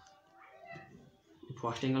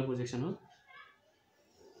 फर्स्ट एंगल प्रोजेक्सन हो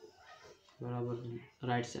बराबर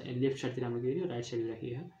राइट साइड लेफ्ट साइडतिर हाम्रो के हो राइट साइड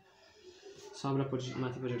राखिएको सबलाई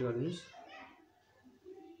माथि प्रोजेक्ट गरिदिनुस्।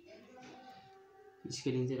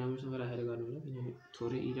 स्केलिङ चाहिँ राम्रोसँग राखेर गर्नु होला, किनभने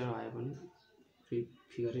थोरै इरर आयो भने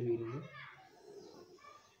फिगरै बिग्रिन्छ।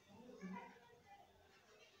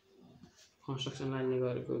 कन्स्ट्रक्सन लाइनले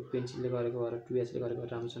गरेको, पेन्सिलले गरेको वा 2Hले गरेको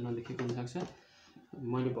राम्रोसँग नदेखिएको हुनसक्छ।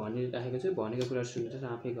 मैले भनिराखेको छु, भनेको कुरा सुनेर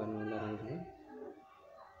चाहिँ आफै गर्नु होला राम्रोसँग।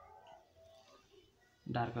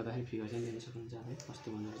 डार्क गर्दाखेरि फिगर चाहिँ दिन सक्नुहुन्छ आफै कस्तो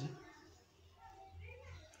भन्नु रहेछ।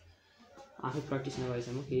 आफै प्र्याक्टिस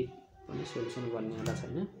नगरेसम्म केही पनि सोल्युसन गर्नेवाला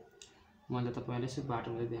छैन। मैले तपाईँलाई यसो बाटो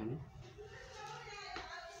मात्रै देखाउने।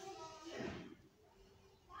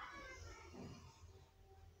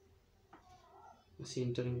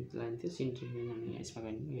 सेन्टरिङ लाइन थियो, सेन्टरिङ लाइन हामी यसमा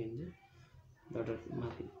गर्ने हुन्छ डट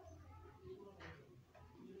माथि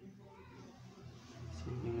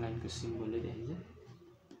सेन्टरिङ लाइनको सिम्बलले देखाइन्छ।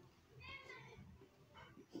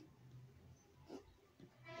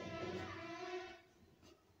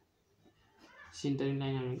 सेन्टरिङ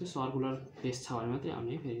लाइन भनेको सर्कुलर फेस छ भने मात्रै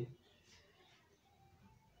आउने। फेरि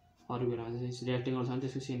अरू बेलामा चाहिँ रेक्टेङ्गल छ भने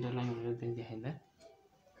त्यसको सेन्टर लाइन भनेर देखाइँदा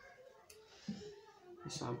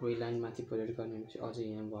सबै लाइन माथि प्रोजेक्ट गर्ने भनेपछि अझै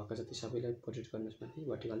यहाँ भएको जति सबैलाई प्रोजेक्ट गर्नुहोस् माथि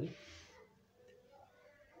भर्टिकली।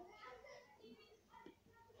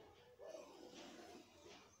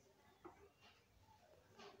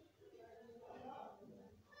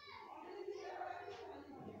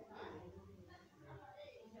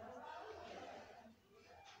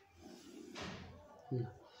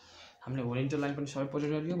 हामीले होरिजन्टल लाइन पनि सबै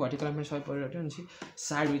प्रोजेक्ट गरियो, भर्टिकल लाइन पनि सबै प्रोजेक्ट गरियो। भनेपछि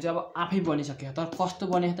साइड भ्यू चाहिँ अब आफै बनिसक्यो। तर कस्तो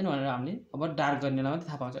बनेको त नि भनेर हामीले अब डार्क गर्नेलाई मात्रै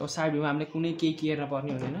थाहा पाउँछ। अब साइड भ्यूमा हामीले कुनै केही केयर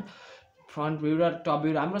नपर्ने हुँदैन। फ्रन्ट भ्यू र टप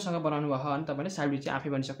भ्यू राम्रोसँग बनाउनु भयो भने तपाईँले साइड भ्यू चाहिँ आफै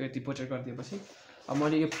बनिसक्यो यति प्रोजेक्ट गरिदिएपछि। अब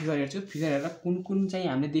मैले यो फिगर हेर्छु, फिगर हेरेर कुन कुन चाहिँ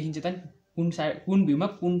हामीले देखिन्छ त नि, कुन साइड कुन भ्यूमा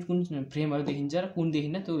कुन कुन फ्रेमहरू देखिन्छ र कुन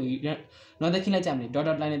देखिन्न, त्यो नदेखिनलाई चाहिँ हामीले डट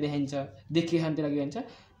डट लाइनले देखाइन्छ। देखिएन त्यसलाई के भन्छ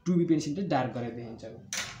 2B पेन्सिल चाहिँ डार्क गरेर देखाइन्छ।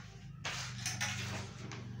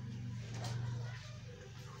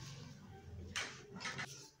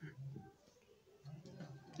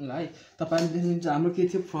 ल है, तपाईँले देख्नुहुन्छ हाम्रो के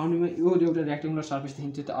थियो, फ्रन्टमा यो एउटा रेक्टेङ्गुलर सर्फेस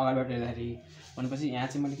देखिन्छ। त्यो अगाडिबाट हेर्दाखेरि भनेपछि यहाँ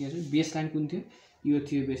चाहिँ मैले के गर्छु, बेस लाइन कुन थियो, यो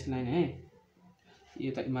थियो बेस लाइन है।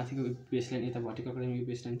 यता माथिको बेस लाइन, यता भर्टिकल लाइन यो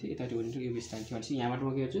बेस लाइन थियो, यतापट्टि होरिजन्टल यो बेस लाइन थियो। भनेपछि यहाँबाट म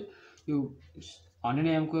के गर्छु, यो 100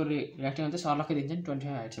 mm को रेक्टेङ्गल चाहिँ सर्लक्कै देखिन्छ नि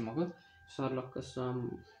 25 हाइटसम्मको सर्लक्क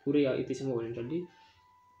पुरै यतिसम्म होरिजन्टल्ली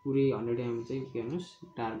पुरै 100 mm चाहिँ के गर्नुहोस्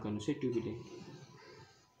डार्क गर्नुहोस् है 2B ले।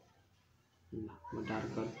 ल म डार्क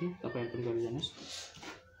गर्छु, तपाईहरु पनि गर्दै जानुहोस्।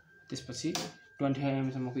 त्यसपछि 25 mm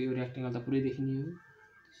सम्मको यो रेक्टेङ्गल त पुरै देखिने हो।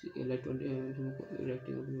 यसलाई 25 mm सम्मको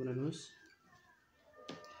रेक्टेङ्गल पनि बनाउनुहोस्।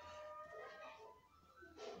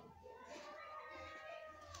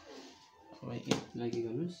 अब यसलाई के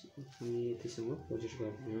गर्नुहोस्, अनि यतिसम्म प्रोजेक्ट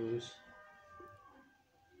गर्नुहोस्।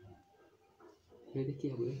 यो के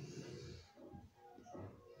हो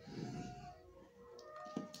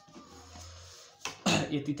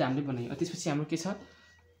यति त हामीले बनायौँ। त्यसपछि हाम्रो के छ,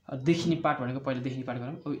 देखिने पार्ट भनेको पहिला देखिने पार्ट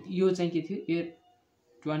गरौँ। अब यो चाहिँ के थियो, यो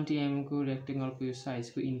 20 mm को रेक्टेङ्गलको यो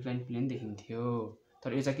साइजको इन्क्लाइन प्लेन देखिन्थ्यो।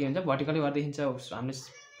 तर यो चाहिँ के हुन्छ, भर्टिकली भएर देखिन्छ हामीले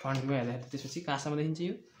फ्रन्ट भ्यूमा हेर्दाखेरि। त्यसपछि कहाँसम्म देखिन्छ,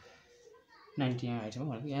 यो 90 mm हाइटसम्म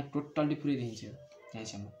भनेको यहाँ टोटल्ली पुरै देखिन्छ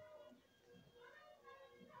यहाँसम्म।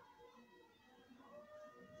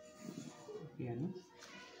 हेर्नु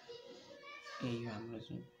यही हो हाम्रो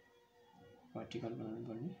चाहिँ भर्टिकल बनाउनु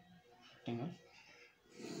पर्ने रेक्टेङ्गल।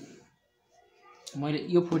 मैले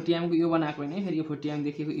यो 40 mm को यो बनाएको हैन, फेरि यो 40 mm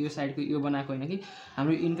देखिएको यो साइडको यो बनाएको हैन कि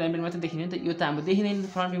हाम्रो इन्क्लाइनमेन्ट मात्र देखिने नि त। यो त हाम्रो देखिदैन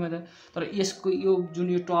फ्रन्ट भ्यूमा त। तर यसको यो जुन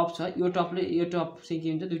यो टप छ, यो टपले यो टप चाहिँ के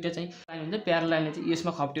हुन्छ, दुईटा चाहिँ लाइन हुन्छ, प्यारल लाइनले चाहिँ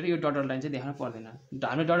यसमा खप्टिएर यो डट डट लाइन चाहिँ देखाउनु पर्दैन।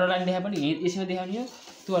 हामीले डट डट लाइन देखाए पनि यसमा देखाउने हो,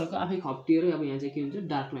 त्योहरुको आफै खप्टिएर अब यहाँ चाहिँ के हुन्छ,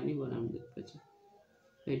 डार्क लाइन नै बनाउनु पर्छ।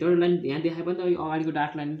 यो डट लाइन यहाँ देखाए पनि त अगाडिको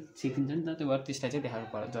डार्क लाइन सिकिन्छ नि त, त्यो भएर त्यसलाई चाहिँ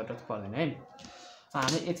देखाउनु जरुरत पर्दैन है।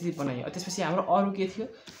 हामीले यति बनायौँ। त्यसपछि हाम्रो अरु के थियो,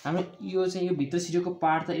 हाम्रो यो चाहिँ यो भित्र सिरेको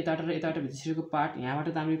पार्ट त यताबाट र यताबाट भित्र सिरेको पार्ट, यहाँबाट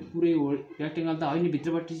त हामीले पुरै रेक्टेङ्गल त होइन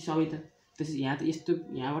भित्रपट्टि सबै त। त्यसपछि यहाँ त यस्तो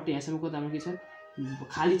यहाँबाट यहाँसम्मको त हाम्रो के छ,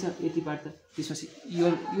 खाली छ यति पार्ट त। त्यसपछि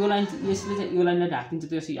यो लाइन यसले चाहिँ यो लाइनलाई ढाकिदिन्छ।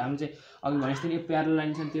 त्यसपछि हामी चाहिँ अघि भने जस्तै यो प्यारल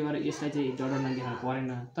लाइन छ, त्यही भएर यसलाई चाहिँ डट लाइन देखाउनु परेन।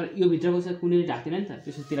 तर यो भित्रको चाहिँ कुनैले ढाक्दैन नि त,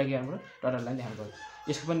 त्यसपछि त्यसलाई के गर्नु पर्यो, डट लाइन देखाउनु पर्यो।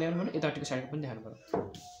 यसको पनि देखाउनु पर्यो, यतापट्टिको साइडको पनि देखाउनु पर्यो।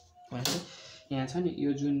 भनेपछि यहाँ छ नि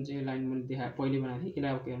यो जुन चाहिँ लाइन मैले देखाए पहिले बनाएको थिएँ,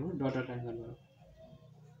 यसलाई अब के गर्नु, डट लाइन गर्नु पर्यो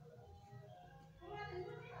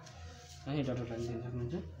है। डट लाइन दिन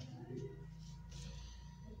सक्नुहुन्छ।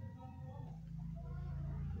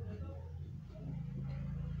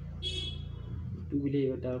 टुबीले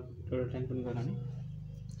यो डट लाइन पनि गराउने।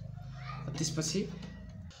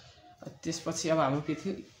 त्यसपछि अब हाम्रो के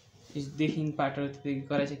थियो, देखि पार्टहरु त्यति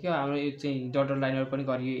गराइसक्यो हाम्रो यो चाहिँ डटर लाइनहरु पनि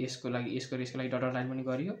गरियो यसको लागि यसको लागि डटर लाइन पनि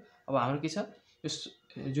गरियो अब हाम्रो के छ यो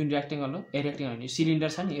जुन रेक्टेंगल हो ए रेक्टेंगल नि सिलिन्डर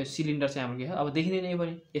छ नि यो सिलिन्डर चाहिँ हाम्रो के हो अब देखिदैन यो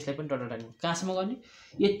पनि यसलाई पनि डटर लाइन कहाँसम्म गर्ने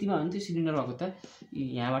यतिमा हो नि त्यो सिलिन्डर भएको त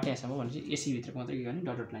यहाँबाट यहाँसम्म भनेपछि एसी भित्रको मात्रै के गर्ने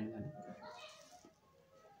डटर लाइन गर्ने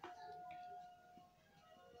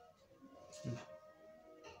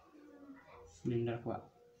सिलिन्डरको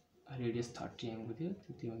रेडियस 30 mm को थियो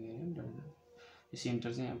त्यतिमा के गर्ने डटर लाइन यो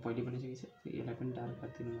सेन्टर चाहिँ पहिले पनि के छ यसलाई पनि डार्क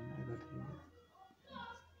गरिदिनु भन्दा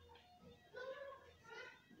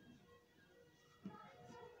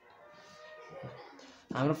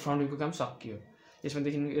हाम्रो फ्रन्ट व्यूको काम सकियो यसमा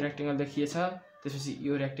देखिनु यो रेक्टेंगल देखिएछ त्यसपछि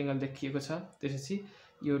यो रेक्टेंगल देखिएको छ त्यसपछि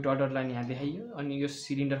यो डटर लाइन यहाँ देखाइयो अनि यो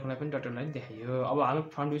सिलिन्डरको लागि पनि डटर लाइन देखाइयो अब हाम्रो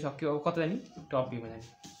फ्रन्ट व्यू सक्यो अब कता जाने टप व्यूमा जाने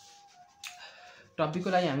टप व्यूको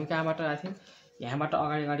लागि हामी कहाँबाट आएको थियौं यहाँबाट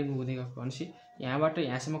अगाडि हुँदै गएको भनेपछि यहाँबाट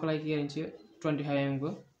यहाँसम्मको लागि के गरिन्छ 25 mm को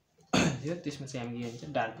थियो त्यसमा चाहिँ हामी के गरिन्छ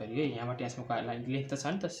डार्क गरियो यहाँबाट यहाँसम्मको लाइन लेन्थ त छ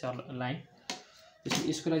नि त लाइन त्यसपछि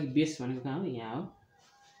यसको लागि बेस भनेको कहाँ हो यहाँ हो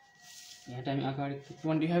यहाँ टाइम अगाडि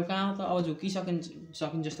 25 कहाँ हो त अब झुकिसकिन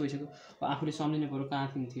जस्तो भइसक्यो अब आफूले सम्झिनु पर्यो कहाँ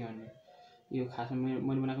थियो भने यो खासमा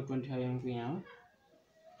मैले बनाएको 25 mm को यहाँ हो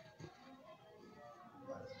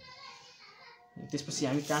त्यसपछि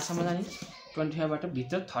हामी कहाँसम्म जाने 25 बाट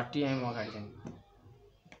भित्र 30 mm अगाडि जाने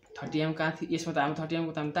 30 mm कहाँ थियो यसमा त हामी 30 mm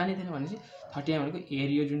को त हामी तानै थिएन भनेपछि 30 mm भनेको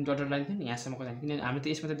एरिया जुन डटर लाइन थियो नि यहाँसम्मको जाने किनभने हामी त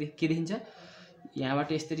यसमा त के देखिन्छ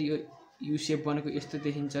यहाँबाट यसरी यो यू शेप बनेको यस्तो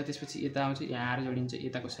देखिन्छ त्यसपछि यता आउँछ यहाँ आएर जोडिन्छ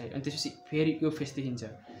यताको साइड अनि त्यसपछि फेरि यो फेस देखिन्छ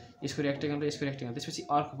यसको रेक्टेंगल र यसको रेक्टेंगल त्यसपछि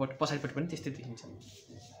अर्कोपट्टि पछाडिपट्टि पनि त्यस्तै देखिन्छ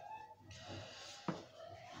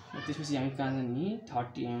त्यसपछि हामी कहाँ जाने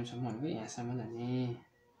 30 mm सम्म भनेको यहाँसम्म जाने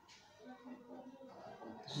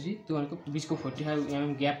त्यसपछि त्यो भनेको बीचको 45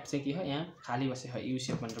 mm ग्याप चाहिँ के हो यहाँ खाली बसेको यू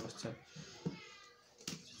शेप बनेर बस्छ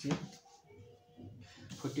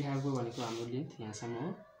 45 को भनेको हाम्रो लेन्थ यहाँसम्म हो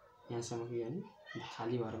यहाँसम्म के गर्ने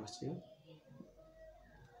खाली भएर बस्छ यो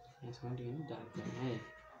यहाँसम्म के गर्ने डार्क गर्ने है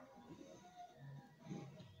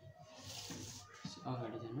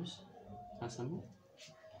अगाडि जानुस् कहाँसम्म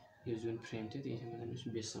यो जुन फ्रेम थियो त्यहीसम्म जानुस्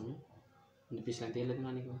बेससम्म अनि बेसलाई त्यसलाई त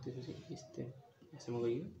मानेको त्यसपछि यस्तै यहाँसम्म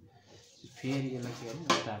गयो फेरि यसलाई के गर्ने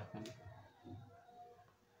डार्क गर्ने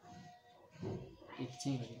यति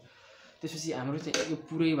चाहिँ गऱ्यो त्यसपछि हाम्रो चाहिँ यो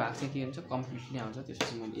पुरै भाग चाहिँ के हुन्छ कम्प्लिटली आउँछ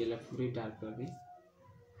त्यसपछि मैले यसलाई पुरै डार्क गरिदिएँ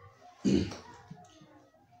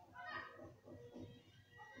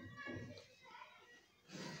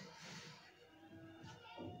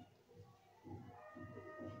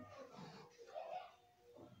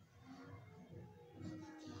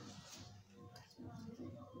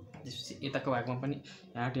त्यसपछि यताको भागमा पनि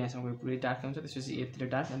यहाँ यहाँसम्म पुरै डार्क हुन्छ त्यसपछि यतिले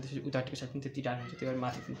डार्क अनि त्यसपछि उताको साइड पनि त्यति डार्क हुन्छ त्यही भएर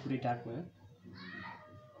माथि पनि पुरै डार्क भयो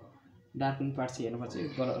डार्क पनि पार्ट चाहिँ हेर्नुपर्छ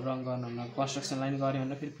रङ गर्नु न कन्स्ट्रक्सन लाइन गऱ्यो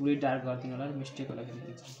भने फेरि पुरै डार्क गरिदिनु होला मिस्टेक होला फेरि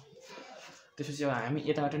देखिन्छ त्यसपछि अब हामी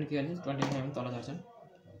यताबाट नि के गर्ने 25 mm तल झर्छन्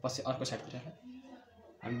पछि अर्को साइडतिर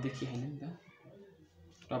हामी देखिएन नि त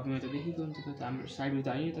टप भ्यूमा त देखिएको हुन्छ त हाम्रो साइड भ्यू त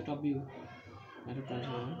होइन त टप भ्यू हो मेरो 25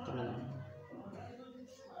 mm तल जानु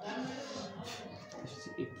त्यसपछि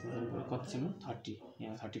कतिसम्म 30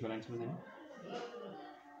 यहाँ 30 को लाइनसम्म जाने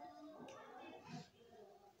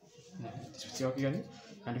त्यसपछि अब के गर्ने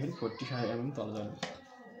अनि फेरि 45 mm तल जाने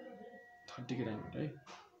 30 को लाइनबाट है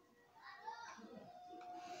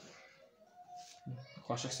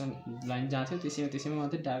कन्स्ट्रक्सन लाइन जहाँ थियो त्यसैमा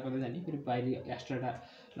मात्रै डार्क गर्दै जाने फेरि बाहिर एक्स्ट्रा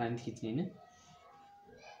लाइन खिच्ने हैन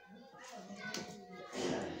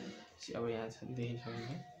अब यहाँ छ देखिन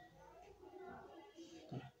सक्नुहुन्छ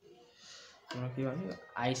के भन्यो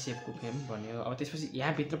आई शेपको फ्रेम भन्यो अब त्यसपछि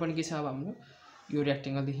यहाँ भित्र पनि के छ अब हाम्रो यो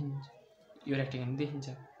रेक्टेंगल देखिन्छ यो रेक्टेंगल देखिन्छ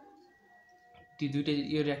त्यो दुईटै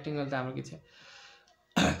यो रेक्टेंगल त हाम्रो के छ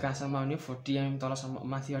कहाँसम्म आउने 40 mm तलसम्म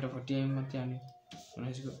माथिबाट 40 mm माथि आउने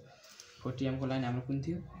भनेपछि 40 mm को लाइन हाम्रो कुन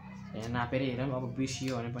थियो यहाँ नापेर हेरौँ अब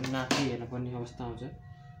बिर्सियो भने पनि नापी हेर्नु पर्ने अवस्था आउँछ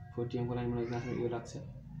 40 mm को लाइन मलाई ग्राफमा यो लाग्छ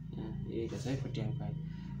यहाँ यही रहेछ है 40 mm को लाइन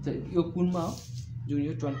त यो कुनमा हो जुन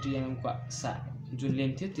यो 20 mm को जुन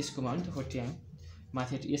लेन्थ थियो त्यसकोमा हो नि त 40 mm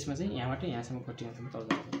माथि यसमा चाहिँ यहाँबाट यहाँसम्म 40 mm सम्म तल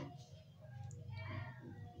जान्छ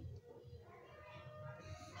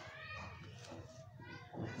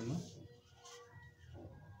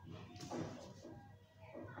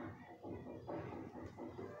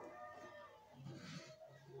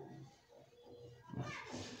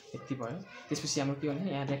यति भयो त्यसपछि हाम्रो के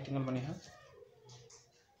भने यहाँ रेक्टेंगल बनेको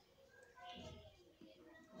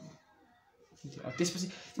त्यसपछि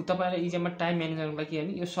तपाईहरुले इक्जाममा टाइम म्यानेज गर्नको लागि के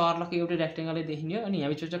भने यो सर्लकै एउटै रेक्टेंगलले देखिने अनि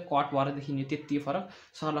हामी चाहिँ कट भएर देखिने त्यति फरक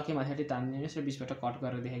सर्लकै माथिबाट तान्दिनुस् र बीचबाट कट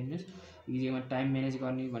गरेर देखाइदिनुस् इक्जाममा टाइम म्यानेज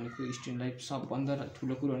गर्ने भनेको स्टुडेन्टलाई सबभन्दा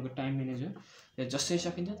ठुलो कुरो भनेको टाइम म्यानेज हो जसै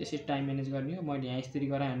सकिन्छ त्यसै टाइम म्यानेज गर्ने हो मैले यहाँ यसरी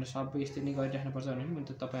गरे हामी सबै यसरी नै गरिराख्नु पर्छ भने म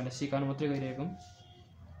त तपाईहरुलाई सिकाउन मात्रै गइरहेको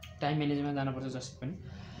टाइम म्यानेजमा जानु पर्छ जसै पनि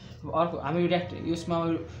अर्को हामी यसमा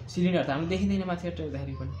सिलिन्डर त हामी देखिदैन माथिबाट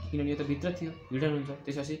हेर्दाखेरि पनि किनभने यो त भित्र थियो हिडन हुन्छ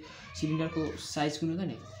त्यसपछि सिलिन्डरको साइज कुन हुन्छ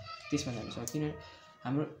नि त्यसमा जान्छ किन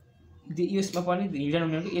हाम्रो यसमा पनि हिडन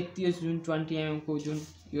हुने भनेको यति जुन 20 mm को जुन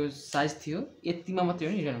यो साइज थियो यतिमा मात्रै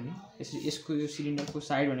हो नि हिडन हुने यसको यो सिलिन्डरको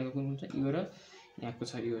साइड भनेको कुन हुन्छ यो र यहाँको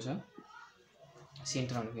छ यो छ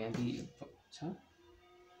सेन्टर भनेको यहाँ बी छ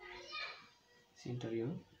सेन्टर यो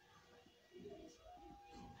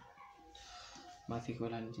माथिको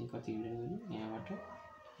लाइन चाहिँ कति हिडन गर्ने यहाँबाट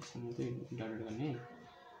यसमा चाहिँ डट गर्ने है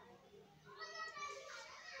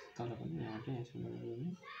तल पनि यहाँबाट यसमा डट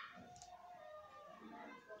गर्ने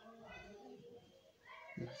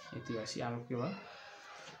यति भएपछि हाम्रो के भयो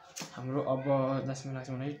हाम्रो अब जसमा लाग्छ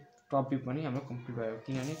भने टप व्यू पनि हाम्रो कम्प्लिट भयो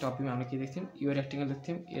किनभने टप व्यूमा हामीले के देख्थ्यौं यो रेक्टेंगल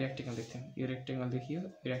देख्थ्यौं यो रेक्टेंगल देख्थ्यौं यो रेक्टेंगल देखियो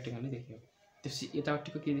यो रेक्टेंगल नै देखियो त्यसपछि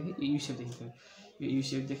यतापट्टिको के देखियो यु शेप देखियो यो यु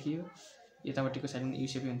शेप देखियो यतापट्टिको साइडमा यु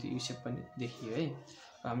शेप हुन्छ यु शेप पनि देखियो है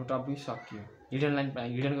हाम्रो टप व्यू सकियो हिडन लाइन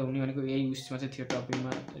हिडनको हुने भनेको यही उसमा चाहिँ थियो टप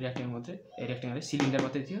व्यूमा रेक्टेंगल मात्रै रेक्टेंगल सिलिन्डर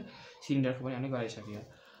मात्रै थियो सिलिन्डरको पनि हामीले गरिसक्यो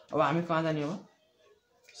अब हामी कहाँ जाने हो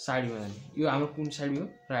साइड व्यू जाने यो हाम्रो कुन side view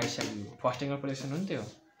right side view first angle position हो नि त्यो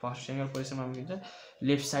फर्स्ट एंगल पोजिसनमा हामी के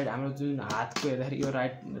लेफ्ट साइड हाम्रो जुन हातको हेर्दाखेरि यो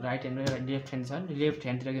राइट ह्यान्ड र लेफ्ट ह्यान्ड छ नि लेफ्ट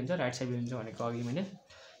ह्यान्डतिर के हुन्छ राइट साइड व्यू हुन्छ भनेको अघि मैले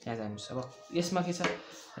त्यहाँ जानुहोस् अब यसमा के छ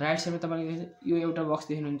राइट साइडमा तपाईले यो एउटा बक्स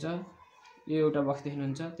देख्नुहुन्छ यो एउटा बक्स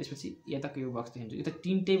देख्नुहुन्छ त्यसपछि यताको यो बक्स देख्नुहुन्छ यो त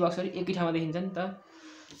तीनटै बक्सहरु एकै ठाउँमा देखिन्छ नि त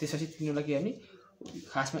त्यसपछि तिनीलाई के गर्ने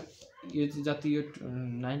खासमा यो जति यो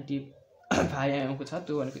 95 mm को छ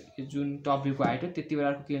त्यो भनेको जुन टप भ्यूको हाइट हो त्यति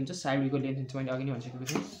बेलाको के हुन्छ साइड भ्यूको लेन्थ हुन्छ मैले अघि नै भनिसकेको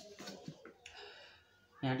छु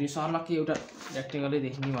यहाँ यो सर्लकै एउटा रेक्टेंगलै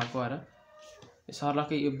देखिने भएको भएर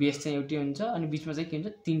सर्लकै यो बेस चाहिँ एउटै हुन्छ अनि बीचमा चाहिँ के हुन्छ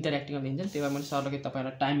तीनटा रेक्टेंगल देखिन्छ त्यही भएर मैले सर्लकै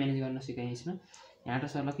तपाईहरुलाई टाइम म्यानेज गर्न सिकाएँ यसमा यहाँ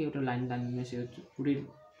त सर्लकै एउटा लाइन तान्नुस् यो पुरै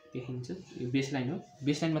देखिन्छ यो बेस लाइन हो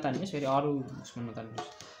बेस लाइनमा तान्नुस् फेरि अरु उसमा नतान्नुस्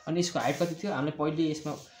अनि यसको हाइट कति थियो हामीले पहिले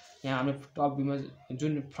यसमा यहाँ हामीले टप भ्यूमा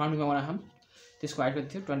जुन फ्रन्ट भ्यूमा बनाएँ त्यसको हाइट कति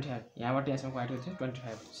थियो 25 यहाँबाट यहाँसम्मको हाइट कति थियो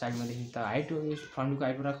 25 साइडमा देखिन्छ त हाइट हो यो फ्रन्ट भ्यूको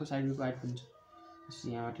हाइट राख्नु साइड भ्यूको हाइट हुन्छ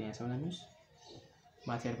त्यसपछि यहाँबाट यहाँसम्म जानुस्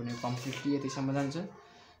माथिहरु पनि कम्प्लिटली यतिसम्म जान्छ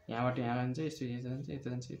यहाँबाट यहाँ जान्छ यस्तो यता जान्छ यता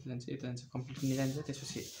जान्छ यता जान्छ यता जान्छ कम्प्लिटली जान्छ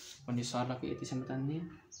त्यसपछि अनि सर्लकै यतिसम्म तान्ने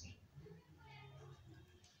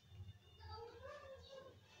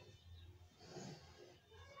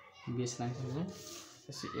बेस लाइन छ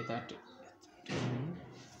त्यसपछि यता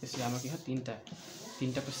त्यसपछि हाम्रो के छ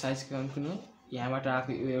तीनटाको साइज कुन हो यहाँबाट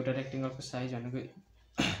आएको यो एउटा रेक्टेंगलको साइज भनेको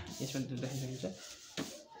यसमा देख्न सकिन्छ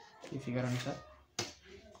यो फिगर अनुसार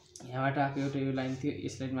यहाँबाट आएको एउटा यो लाइन थियो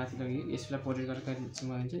यसलाई माथि लग्यो यसलाई पोर्ट्रेट गरेर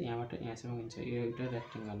कतिसम्म हुन्छ यहाँबाट यहाँसम्म हुन्छ यो एउटा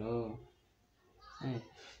रेक्टेंगल हो है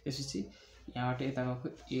त्यसपछि यहाँबाट यता गएको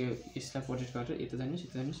यो यसलाई पोर्ट्रेट गरेर यता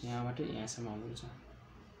जानुस् यहाँबाट यहाँसम्म आउनुहुन्छ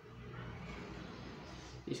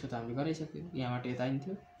यसको त हामीले गरिसक्यो यहाँबाट यता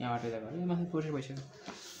आइन्थ्यो यहाँबाट यता गरे माथि पोर्ट्रेट भइसक्यो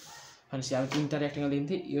अनि अब तीनटा रेक्टेंगल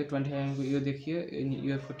देखिन्थ्यो यो 25 mm को यो देखियो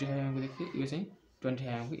यो 45 mm को देखियो यो चाहिँ 25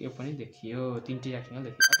 mm को यो पनि देखियो तीनटै रेक्टेंगल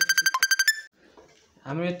देखियो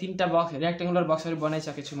हाम्रो यो तीनटा बक्स रेक्टेंगुलर बक्सहरु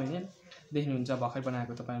बनाइसकेको छु मैले देख्नुहुन्छ भर्खर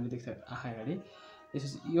बनाएको तपाईहरुले देख्छ आँखा अगाडि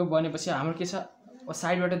त्यसपछि यो बनेपछि हाम्रो के छ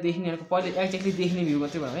साइडबाट देखिनेहरुको पहिले एक्ज्याक्टली देखिने भ्यू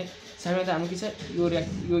मात्रै भयो है साइडमा त हाम्रो के छ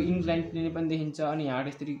यो इन्क्लाइन प्लेन पनि देखिन्छ अनि यहाँ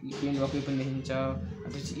यसरी प्लेन भएको पनि देखिन्छ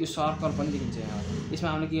त्यसपछि यो सर्कल पनि देखिन्छ यहाँ यसमा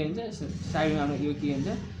हामीले के हुन्छ साइडमा हाम्रो यो के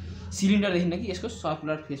हुन्छ सिलिन्डर देखिन्न कि यसको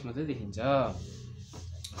सर्कुलर फेस मात्रै देखिन्छ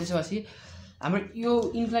त्यसपछि हाम्रो यो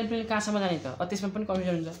इन्क्लाइन प्लेन कहाँसम्म जाने त त्यसमा पनि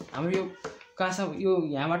कन्फ्युजन हुन्छ हाम्रो यो कहाँसम्म यो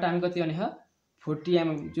यहाँबाट हामी कति गर्ने हो 40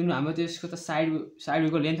 mm जुन हाम्रो त्यसको त साइड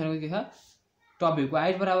भ्यूको लेन्थ भनेको के छ टप भ्यूको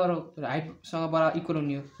हाइट बराबर हो हाइटसँग बराबर इक्वल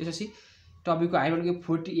हुने हो त्यसपछि टप भ्यूको हाइट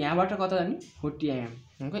भनेको 40 यहाँबाट कता जाने 40 mm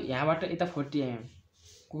भनेको यहाँबाट यता 40 mm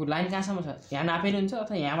को लाइन कहाँसम्म छ यहाँ नापेर हुन्छ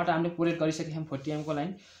अथवा यहाँबाट हामीले पोर्ट्रेट गरिसकेका 40 mm को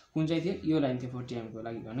लाइन कुन चाहिँ थियो यो लाइन थियो 40 mm को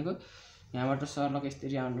लागि भनेको यहाँबाट सर्लक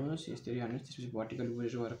यसरी आउनुहोस् त्यसपछि भर्टिकल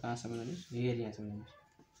पोर्ट्रेट गरेर कहाँसम्म जानुहोस् फेरि यहाँसम्म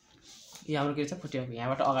जानुहोस् यो हाम्रो के छ 40 mm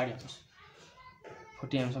यहाँबाट अगाडि आउनुहोस्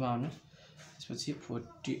 40 mm सम्म आउनुहोस् त्यसपछि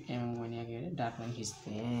 40 mm भने के अरे डार्क लाइन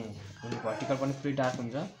खिच्थे अनि भर्टिकल पनि पुरै डार्क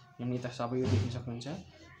हुन्छ अनि यता सबै यो देख्न सक्नुहुन्छ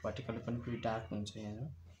भर्टिकल पनि पुरै डार्क हुन्छ यहाँ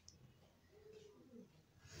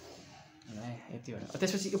यति हो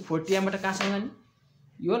त्यसपछि यो 40 mm बाट कहाँसम्म जाने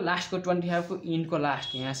यो लास्टको 25 को इन्डको लास्ट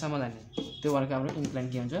यहाँसम्म जाने त्यो भनेको हाम्रो इन्क्लाइन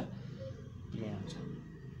के हुन्छ प्लेन हुन्छ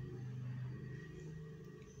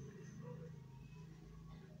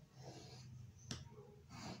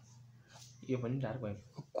यो पनि डार्क भयो।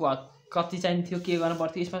 कति चाहिने थियो, के गर्नु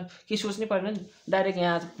पर्थ्यो, यसमा केही सोच्नै परेन नि, डाइरेक्ट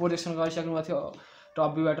यहाँ प्रोजेक्सन गरिसक्नु भएको थियो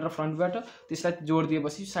टप भ्यूबाट र फ्रन्ट भ्यूबाट, त्यसलाई जोड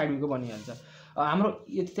दिएपछि साइड भ्यूको बनिहाल्छ। हाम्रो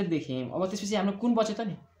यति त देख्यौँ। अब त्यसपछि हाम्रो कुन बच्यो त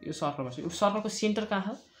नि, यो सर्कल बच्यो। यो सर्कलको सेन्टर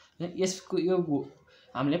कहाँ छ, यसको यो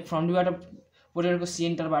हामीले फ्रन्ट भ्यूबाट प्रोजेक्टरको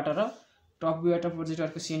सेन्टरबाट र टप भ्यूबाट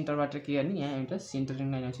प्रोजेक्टरको सेन्टरबाट के गर्ने, यहाँ एउटा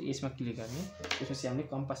सेन्टरिङ लाइन आउँछ, यसमा क्लिक गर्ने। त्यसपछि हामीले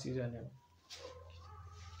कम्पास युज गर्ने।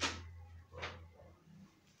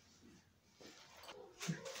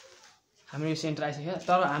 हाम्रो यो सेन्टर आइसक्यो।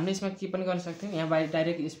 तर हामीले यसमा के पनि गर्न सक्थ्यौँ, यहाँ बाहिर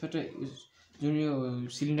डाइरेक्ट यसबाट जुन यो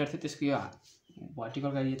सिलिन्डर थियो त्यसको यो भर्टिकल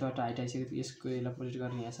गाडी यताबाट हाइट आइसक्यो थियो, यसको यसलाई प्रोजेक्ट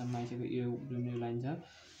गर्ने यहाँसम्म आइसक्यो। यो जुन यो लाइन छ,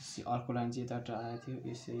 अर्को लाइन चाहिँ यताबाट आएको थियो,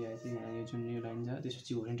 यसरी आएको थियो। यहाँ यो जुन यो लाइन छ,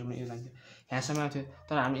 त्यसपछि होरिजन्टलमा यो लाइन थियो, यहाँसम्म आएको थियो।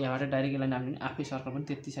 तर हामीले यहाँबाट डाइरेक्ट यो लाइन हामीले आफै सर्कल पनि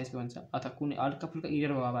त्यति साइजको हुन्छ, अथवा कुनै हल्का फुल्का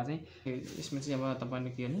इयर भयो भए चाहिँ यसमा चाहिँ अब तपाईँले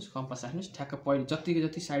के गर्नुहोस्, कम्पास राख्नुहोस्। ठ्याक्क पहिले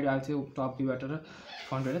जति साइड आएको थियो टप भ्यूबाट र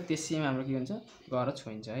फ्रन्टबाट, त्यसैमा हाम्रो के हुन्छ, गएर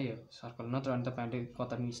छोइन्छ है यो सर्कल। नत्र भने तपाईँहरूले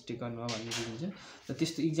कता मिस्टेक गर्नुभयो भन्ने बुझिन्छ। र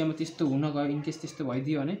त्यस्तो इक्जाममा त्यस्तो हुन गयो, इनकेस त्यस्तो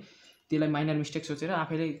भइदियो भने त्यसलाई माइनर मिस्टेक सोचेर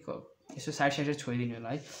आफैले यसो साइड छोइदिनु होला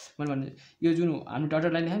है। मैले भन्नु यो जुन हामी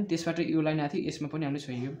डटर लाइन देखायौँ त्यसबाट यो लाइन आएको थियो, यसमा पनि हामीले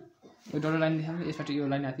छोइयो। यो डटर लाइन देखायौँ, यसबाट यो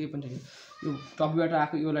लाइन आएको थियो, यो पनि छोइयो। यो टपबाट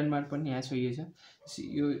आएको यो लाइनमा पनि यहाँ छोइएछ।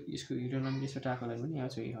 यो यसको हिरो लाइन यसबाट आएको लाइन पनि यहाँ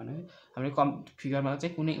छोइयो भने हामीले कम फिगरमा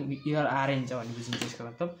चाहिँ कुनै इयर आइरहन्छ भन्ने बुझिन्छ। यसको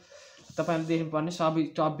मतलब तपाईँहरूले देख्नुपर्ने सबै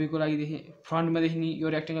टप भ्यूको लागि फ्रन्टमा देख्ने यो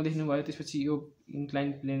रेक्टेङ्गल देख्नुभयो, त्यसपछि यो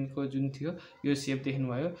इन्क्लाइन प्लेनको जुन थियो यो सेप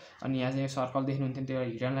देख्नुभयो, अनि यहाँ चाहिँ सर्कल देख्नुहुन्थ्यो, त्यो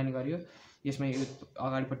हिडन लाइन गरियो। यसमा यो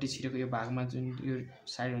अगाडिपट्टि छिरेको यो भागमा जुन यो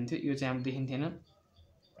साइड हुन्थ्यो यो चाहिँ हामीले देखिन्थेन,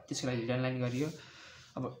 त्यसको लागि हिडन लाइन गरियो।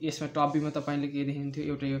 अब यसमा टप भ्यूमा तपाईँले के देखिन्थ्यो,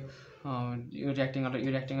 एउटा यो रेक्टेङ्गल र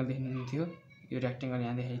यो रेक्टेङ्गल देख्नुहुन्थ्यो। यो रेक्टेङ्गल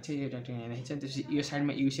यहाँ देखाइन्छ, यो रेक्टेङ्गल यहाँ देखाइन्छ। त्यसपछि यो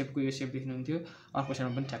साइडमा यु सेपको यो सेप देख्नुहुन्थ्यो, अर्को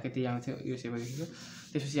साइडमा पनि ठ्याक्कै त्यही आउँथ्यो, यो सेप देख्थ्यो।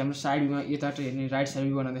 त्यसपछि हाम्रो साइड भ्यूमा यताबाट हेर्ने राइट साइड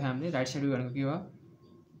भ्यू बनाउँदै हामीले, राइट साइड भ्यू भनेको के हो,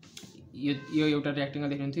 यो एउटा रेक्टेङ्गल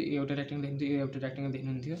देख्नुहुन्थ्यो, यो एउटा रेक्टेङ्गल देख्नुहुन्थ्यो, यो एउटा रेक्टेङ्गल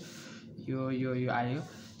देख्नुहुन्थ्यो, यो आयो।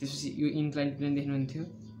 त्यसपछि यो इन्क्लाइन प्लेन देख्नुहुन्थ्यो,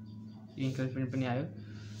 यो इन्क्लाइन प्लेन पनि आयो।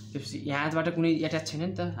 त्यसपछि यहाँबाट कुनै एट्याच छैन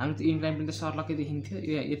नि त, हाम्रो त्यो इन्क्लाइन प्लेन त सर्लकै देखिन्थ्यो,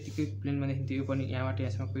 यो यतिकै प्लेनमा देखिन्थ्यो, यो पनि यहाँबाट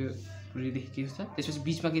यहाँसम्मको यो पुरै देखिएको छ। त्यसपछि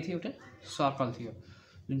बिचमा के थियो, एउटा सर्कल थियो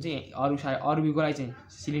जुन चाहिँ अरू भ्यूको लागि चाहिँ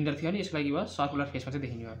सिलिन्डर थियो नि, यसको लागि भयो सर्कुलर फेसमा चाहिँ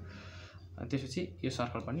देखिने भयो। त्यसपछि यो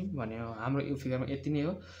सर्कल पनि भन्यो। हाम्रो यो फिगरमा यति नै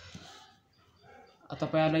हो।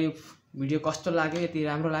 तपाईँहरूलाई यो भिडियो कस्तो लाग्यो, यति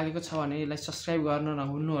राम्रो लागेको छ भने यसलाई सब्सक्राइब गर्न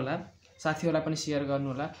नभुल्नु होला, साथीहरूलाई पनि सेयर गर्नु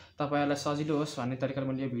होला। तपाईँहरूलाई सजिलो होस् भन्ने तरिकाले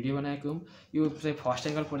मैले यो भिडियो बनाएको हुँ। यो चाहिँ फर्स्ट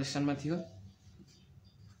एङ्गल प्रोजेक्सनमा थियो।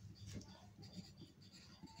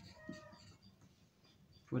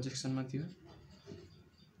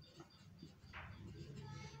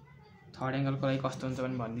 थर्ड एङ्गलको लागि कस्तो हुन्छ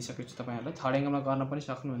भने भनिदिइसकेको छु तपाईँहरूलाई। थर्ड एङ्गलमा गर्न पनि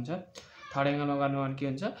सक्नुहुन्छ। थर्ड एङ्गलमा गर्नु भने के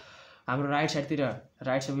हुन्छ, हाम्रो राइट साइडतिर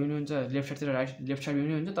राइट साइड भ्यू नि हुन्छ, लेफ्ट साइडतिर लेफ्ट साइड भ्यू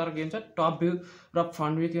नि हुन्छ। तर के हुन्छ, टप भ्यू र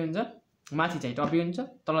फ्रन्ट भ्यू के हुन्छ, माथि चाहिँ टप भ्यू हुन्छ,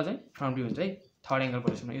 तल चाहिँ फ्रन्ट भ्यू हुन्छ है थर्ड एङ्गल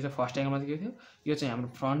प्रोजेक्सनमा। यो चाहिँ फर्स्ट एङ्गलमा चाहिँ के थियो, यो चाहिँ हाम्रो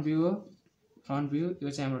फ्रन्ट भ्यू हो, फ्रन्ट भ्यू। यो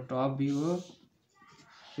चाहिँ हाम्रो टप भ्यू हो,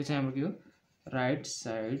 यो चाहिँ हाम्रो के हो, राइट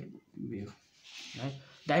साइड भ्यू है।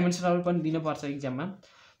 डाइमेन्सनल पनि दिनुपर्छ इक्जाममा,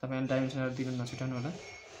 तपाईँहरूले डाइमेन्सनल दिनु नछुटाउनु होला।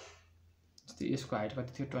 जस्तै यसको हाइट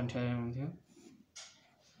कति थियो, 25 mm थियो,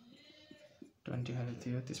 25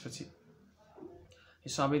 थियो। त्यसपछि यो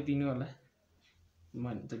सबै दिनु होला।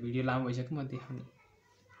 मैले त भिडियो लामो भइसक्यो, म देखाउने।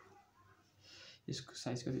 यसको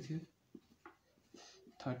साइज कति थियो,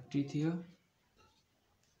 30 थियो।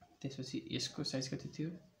 त्यसपछि यसको साइज कति थियो,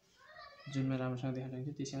 जुनमा राम्रोसँग देखाउनु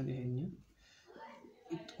थियो त्यसैमा देखाइदिनु।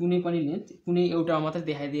 कुनै पनि लेन्थ कुनै एउटा मात्रै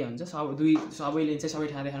देखाइदिए हुन्छ, सबै लेन्थ चाहिँ सबै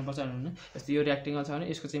ठाउँ देखाउनुपर्छ भन्नु। जस्तै यो रेक्टेङ्गल छ भने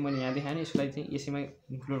यसको चाहिँ मैले यहाँ देखाएँ, यसलाई चाहिँ यसैमा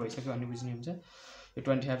इन्क्लुड भइसक्यो भन्ने बुझ्ने हुन्छ। यो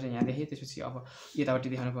 25 चाहिँ यहाँ देखेँ, त्यसपछि अब यतापट्टि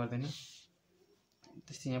देखाउनु पर्दैन।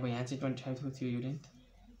 त्यस्तै अब यहाँ चाहिँ 25 थियो यो लेन्थ,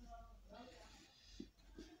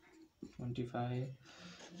 25।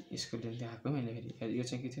 यसको लेन्थ देखाएको मैले फेरि, यो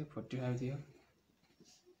चाहिँ के थियो, 45 थियो,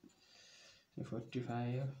 यो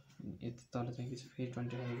 45 हो। यति तल चाहिँ के छ, फेरि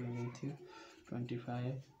 25 लेन्थ थियो,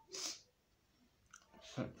 25।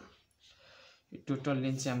 टोटल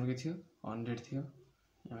लेन्थ चाहिँ हाम्रो के थियो, 100 थियो,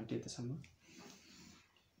 यहाँ यतासम्म।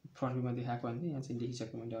 फ्रन्ट भ्यूमा देखाएको भने यहाँ चाहिँ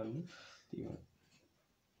लेखिसक्यो मैले अरूले, त्यो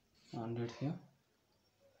 100 थियो।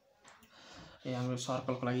 हाम्रो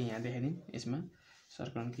सर्कलको लागि यहाँ देखाइदिउँ। यसमा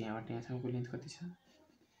सर्कलको यहाँबाट यहाँसम्मको लेन्थ कति छ,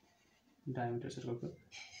 डायमिटर सर्कलको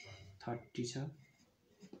 30 छ।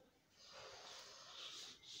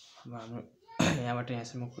 अब हाम्रो यहाँबाट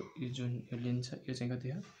यहाँसम्मको यो जुन यो लेन्थ छ यो चाहिँ कति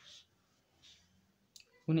हो,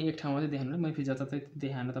 कुनै एक ठाउँमा चाहिँ देखाउनु। मैले फेरि जताततै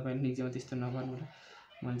देखाएन, तपाईँले इक्जाममा त्यस्तो नगर्नु होला।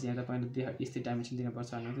 मैले चाहिँ यहाँ तपाईँले यस्तै डाइमेन्सन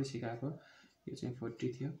दिनुपर्छ भनेर चाहिँ सिकाएको। यो चाहिँ 40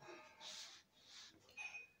 थियो।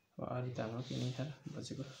 अरू त हाम्रो के नै छ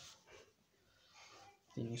बचेको।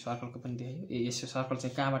 त्यही सर्कलको पनि देखायो यसको सर्कल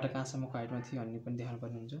चाहिँ कहाँबाट कहाँसम्मको हाइटमा थियो भन्ने पनि देखाउनु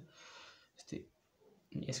पर्ने हुन्छ जस्तै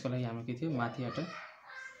यसको लागि हाम्रो के थियो माथिबाट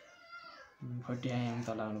 40 mm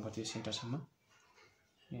तल आउनु पर्थ्यो सेन्टरसम्म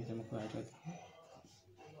यहाँसम्मको हाइटमा थियो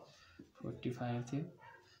 45 थियो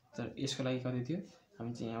तर यसको लागि कति थियो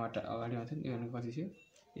हामी चाहिँ यहाँबाट अगाडि आउँथ्यो यो भनेको कति थियो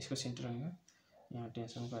यसको सेन्टर यहाँ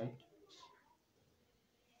यहाँसम्मको हाइट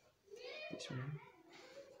त्यसमा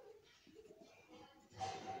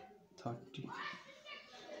 30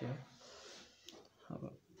 थियो अब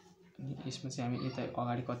यसमा चाहिँ हामी यता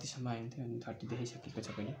अगाडि कतिसम्म आइन्थ्यो अनि 30 देखाइसकेको छ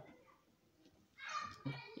पनि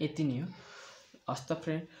यति नै हो हस्त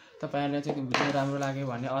फ्रेन्ड तपाईहरुलाई चाहिँ भिडियो राम्रो लाग्यो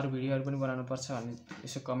भने अरु भिडियोहरु पनि बनाउनु पर्छ भने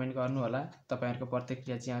यसो कमेन्ट गर्नु होला तपाईहरुको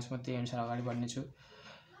प्रतिक्रिया चाहिँ आउँछ म त्यही अनुसार अगाडि बढ्ने छु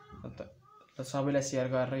त सबैलाई शेयर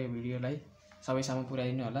गरेर यो भिडियोलाई सबैसम्म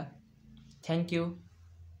पुर्याइदिनु होला थ्यांक यू